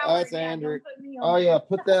haven't showered. That's Andrew. Oh yeah,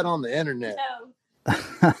 put that on the internet. No.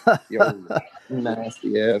 Yo,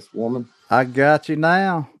 nasty ass woman. I got you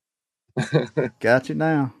now. Got you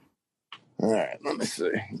now. All right, let me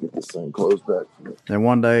see. Get this thing closed back. And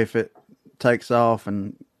one day, if it takes off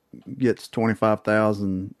and gets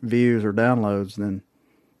 25,000 views or downloads, then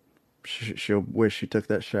she'll wish she took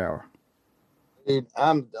that shower. Dude,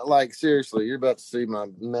 I'm like, seriously, you're about to see my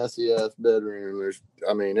messy ass bedroom.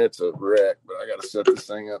 It's a wreck, but I got to set this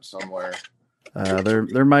thing up somewhere.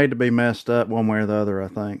 They're made to be messed up one way or the other, I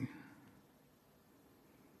think.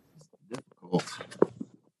 Difficult.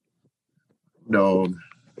 Dog.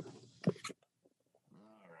 All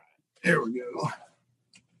right, here we go.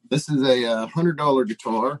 This is a $100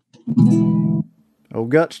 guitar. Oh,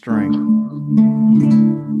 gut string.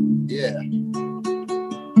 Yeah.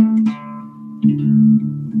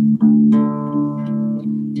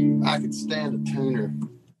 I could stand a tuner.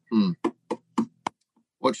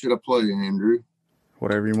 What should I play, Andrew?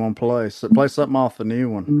 Whatever you want to play. So play something off the new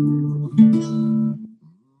one.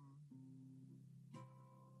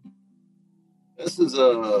 This is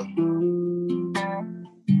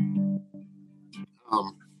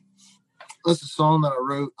this is a song that I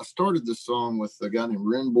wrote. I started this song with a guy named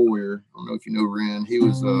Ren Boyer. I don't know if you know Ren. He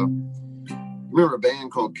was remember a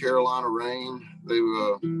band called Carolina Rain?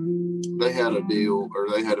 They had a deal, or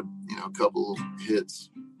they had a a couple hits,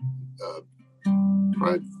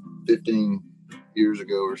 probably 15 years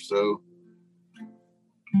ago or so.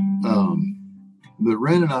 But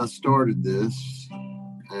Ren and I started this,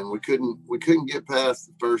 and we couldn't get past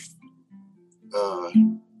the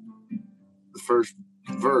first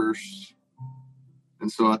verse,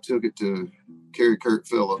 and so I took it to Kerry Kurt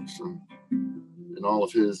Phillips and all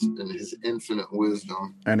of his infinite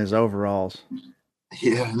wisdom and his overalls.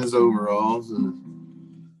 Yeah, and his overalls and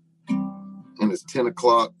his 10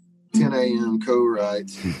 a.m.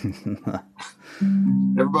 co-writes.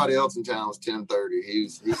 Everybody else in town was 10:30. He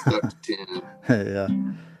stuck to 10. Yeah.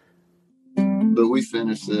 But we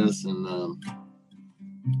finished this, and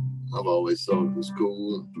I've always thought it was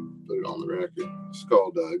cool and put it on the record. It's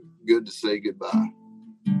called Good to Say Goodbye.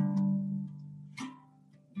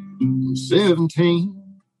 I'm 17,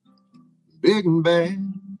 big and bad,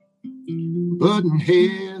 butting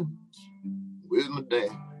heads with my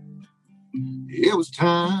dad. It was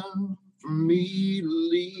time for me to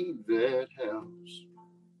leave that house.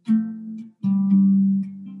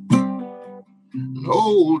 An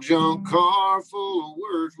old junk car full of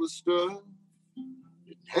worthless stuff.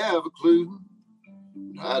 Didn't have a clue,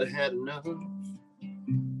 but I'd had enough.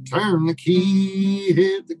 Turned the key,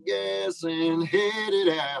 hit the gas, and headed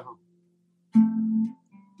out.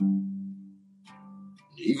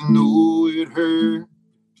 Even though it hurt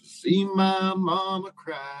to see my mama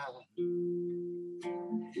cry,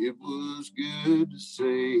 it was good to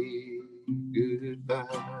say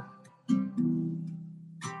goodbye.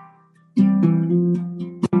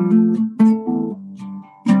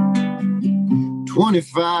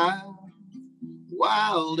 "25,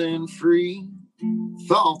 wild and free,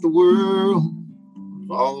 thought the world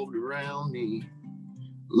revolved around me,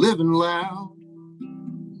 living loud,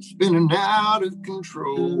 spinning out of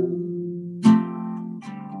control,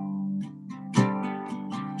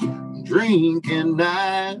 drinking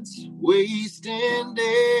nights, wasting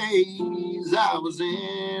days. I was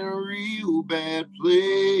in a real bad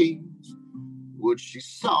place. What she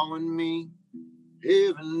saw in me,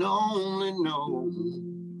 heaven only knows.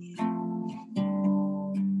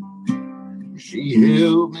 She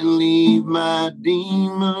helped me leave my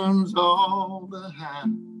demons all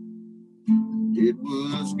behind. It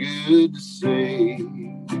was good to say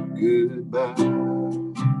goodbye.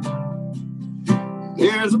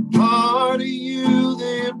 There's a part of you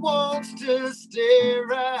that wants to stay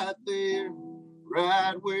right there,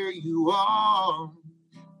 right where you are.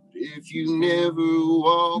 If you never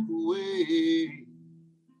walk away,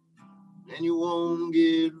 then you won't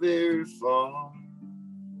get very far.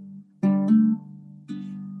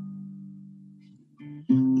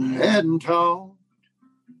 I hadn't talked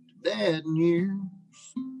to Dad in years.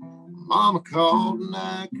 Mama called and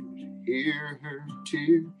I could hear her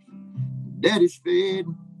tears. Daddy's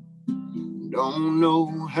fading, don't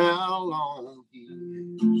know how long he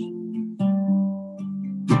is.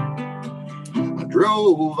 I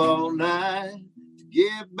drove all night to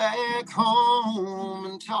get back home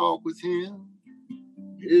and talk with him.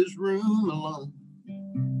 His room alone,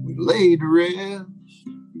 we laid to rest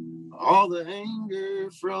all the anger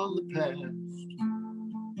from the past.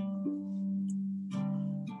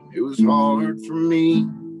 It was hard for me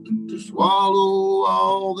to swallow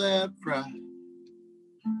all that pride,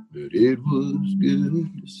 but it was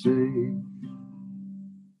good to say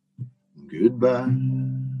goodbye.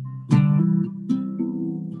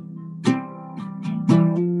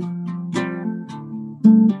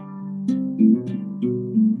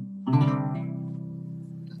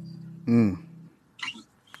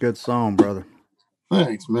 Good song, brother.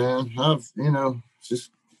 Thanks, man.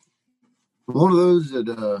 Just one of those that,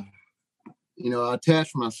 I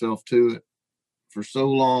attached myself to it for so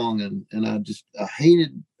long, and I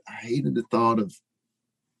hated the thought of,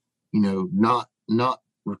 not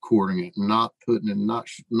recording it, not putting it,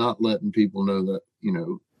 not letting people know that,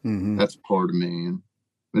 that's part of me.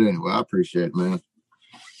 But anyway, I appreciate it, man.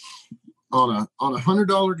 On a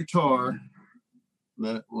 $100 guitar,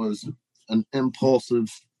 that was an impulsive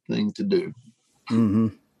thing to do. Mm-hmm.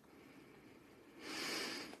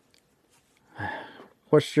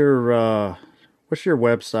 What's your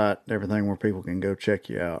website and everything where people can go check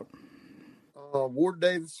you out?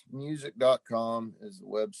 WardDavisMusic.com is the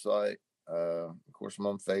website. Of course, I'm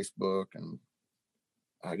on Facebook, and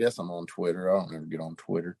I guess I'm on Twitter. I don't ever get on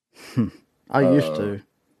Twitter. I used to.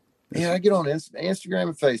 Yeah, I get on Instagram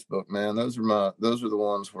and Facebook, man. Those are the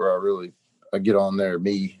ones where I get on there.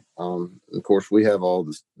 Of course, we have all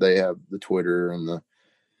this. They have the Twitter and the.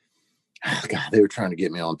 Oh God, they were trying to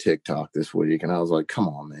get me on TikTok this week, and I was like, "Come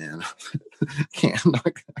on, man, I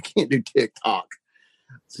can't do TikTok."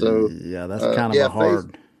 So yeah, that's kind of a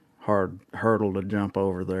hard hurdle to jump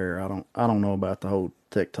over there. I don't know about the whole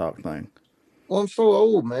TikTok thing. Well, I'm so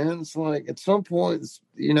old, man. It's like at some point,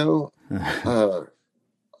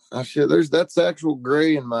 that's actual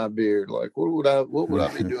gray in my beard. Like, what would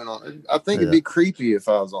I be doing on? I think it'd be creepy if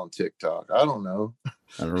I was on TikTok. I don't know.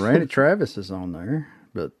 Randy Travis is on there,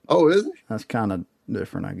 but is he? that's kind of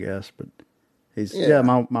different, I guess. But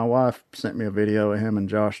my wife sent me a video of him and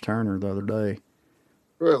Josh Turner the other day.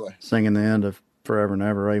 Really? Singing the end of Forever and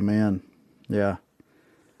Ever, Amen. Yeah.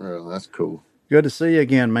 Really, that's cool. Good to see you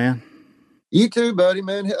again, man. You too, buddy,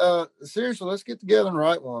 man. Seriously, let's get together and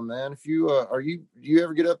write one, man. If you do you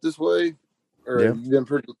ever get up this way, or have you been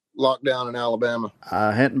pretty locked down in Alabama?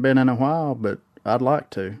 I hadn't been in a while, but I'd like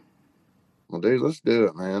to. Well, dude, let's do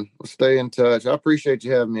it, man. Let's stay in touch. I appreciate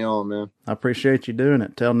you having me on, man. I appreciate you doing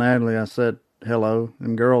it. Tell Natalie I said hello.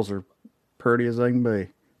 Them girls are pretty as they can be.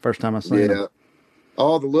 First time I seen them.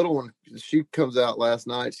 Oh, the little one, she comes out last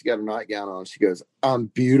night. She got her nightgown on. She goes, "I'm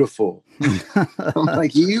beautiful." I'm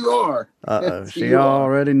like, "You are." She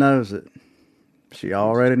already knows it. She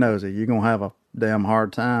already knows it. You're going to have a damn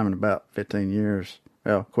hard time in about 15 years.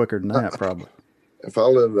 Well, quicker than that, probably. If I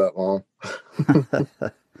live that long.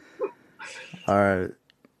 All right.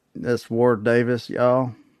 That's Ward Davis,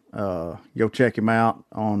 y'all. Go check him out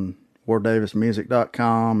on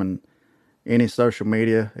warddavismusic.com and any social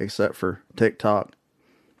media except for TikTok.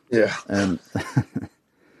 Yeah. And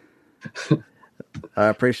I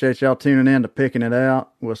appreciate y'all tuning in to Picking It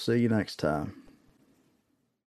Out. We'll see you next time.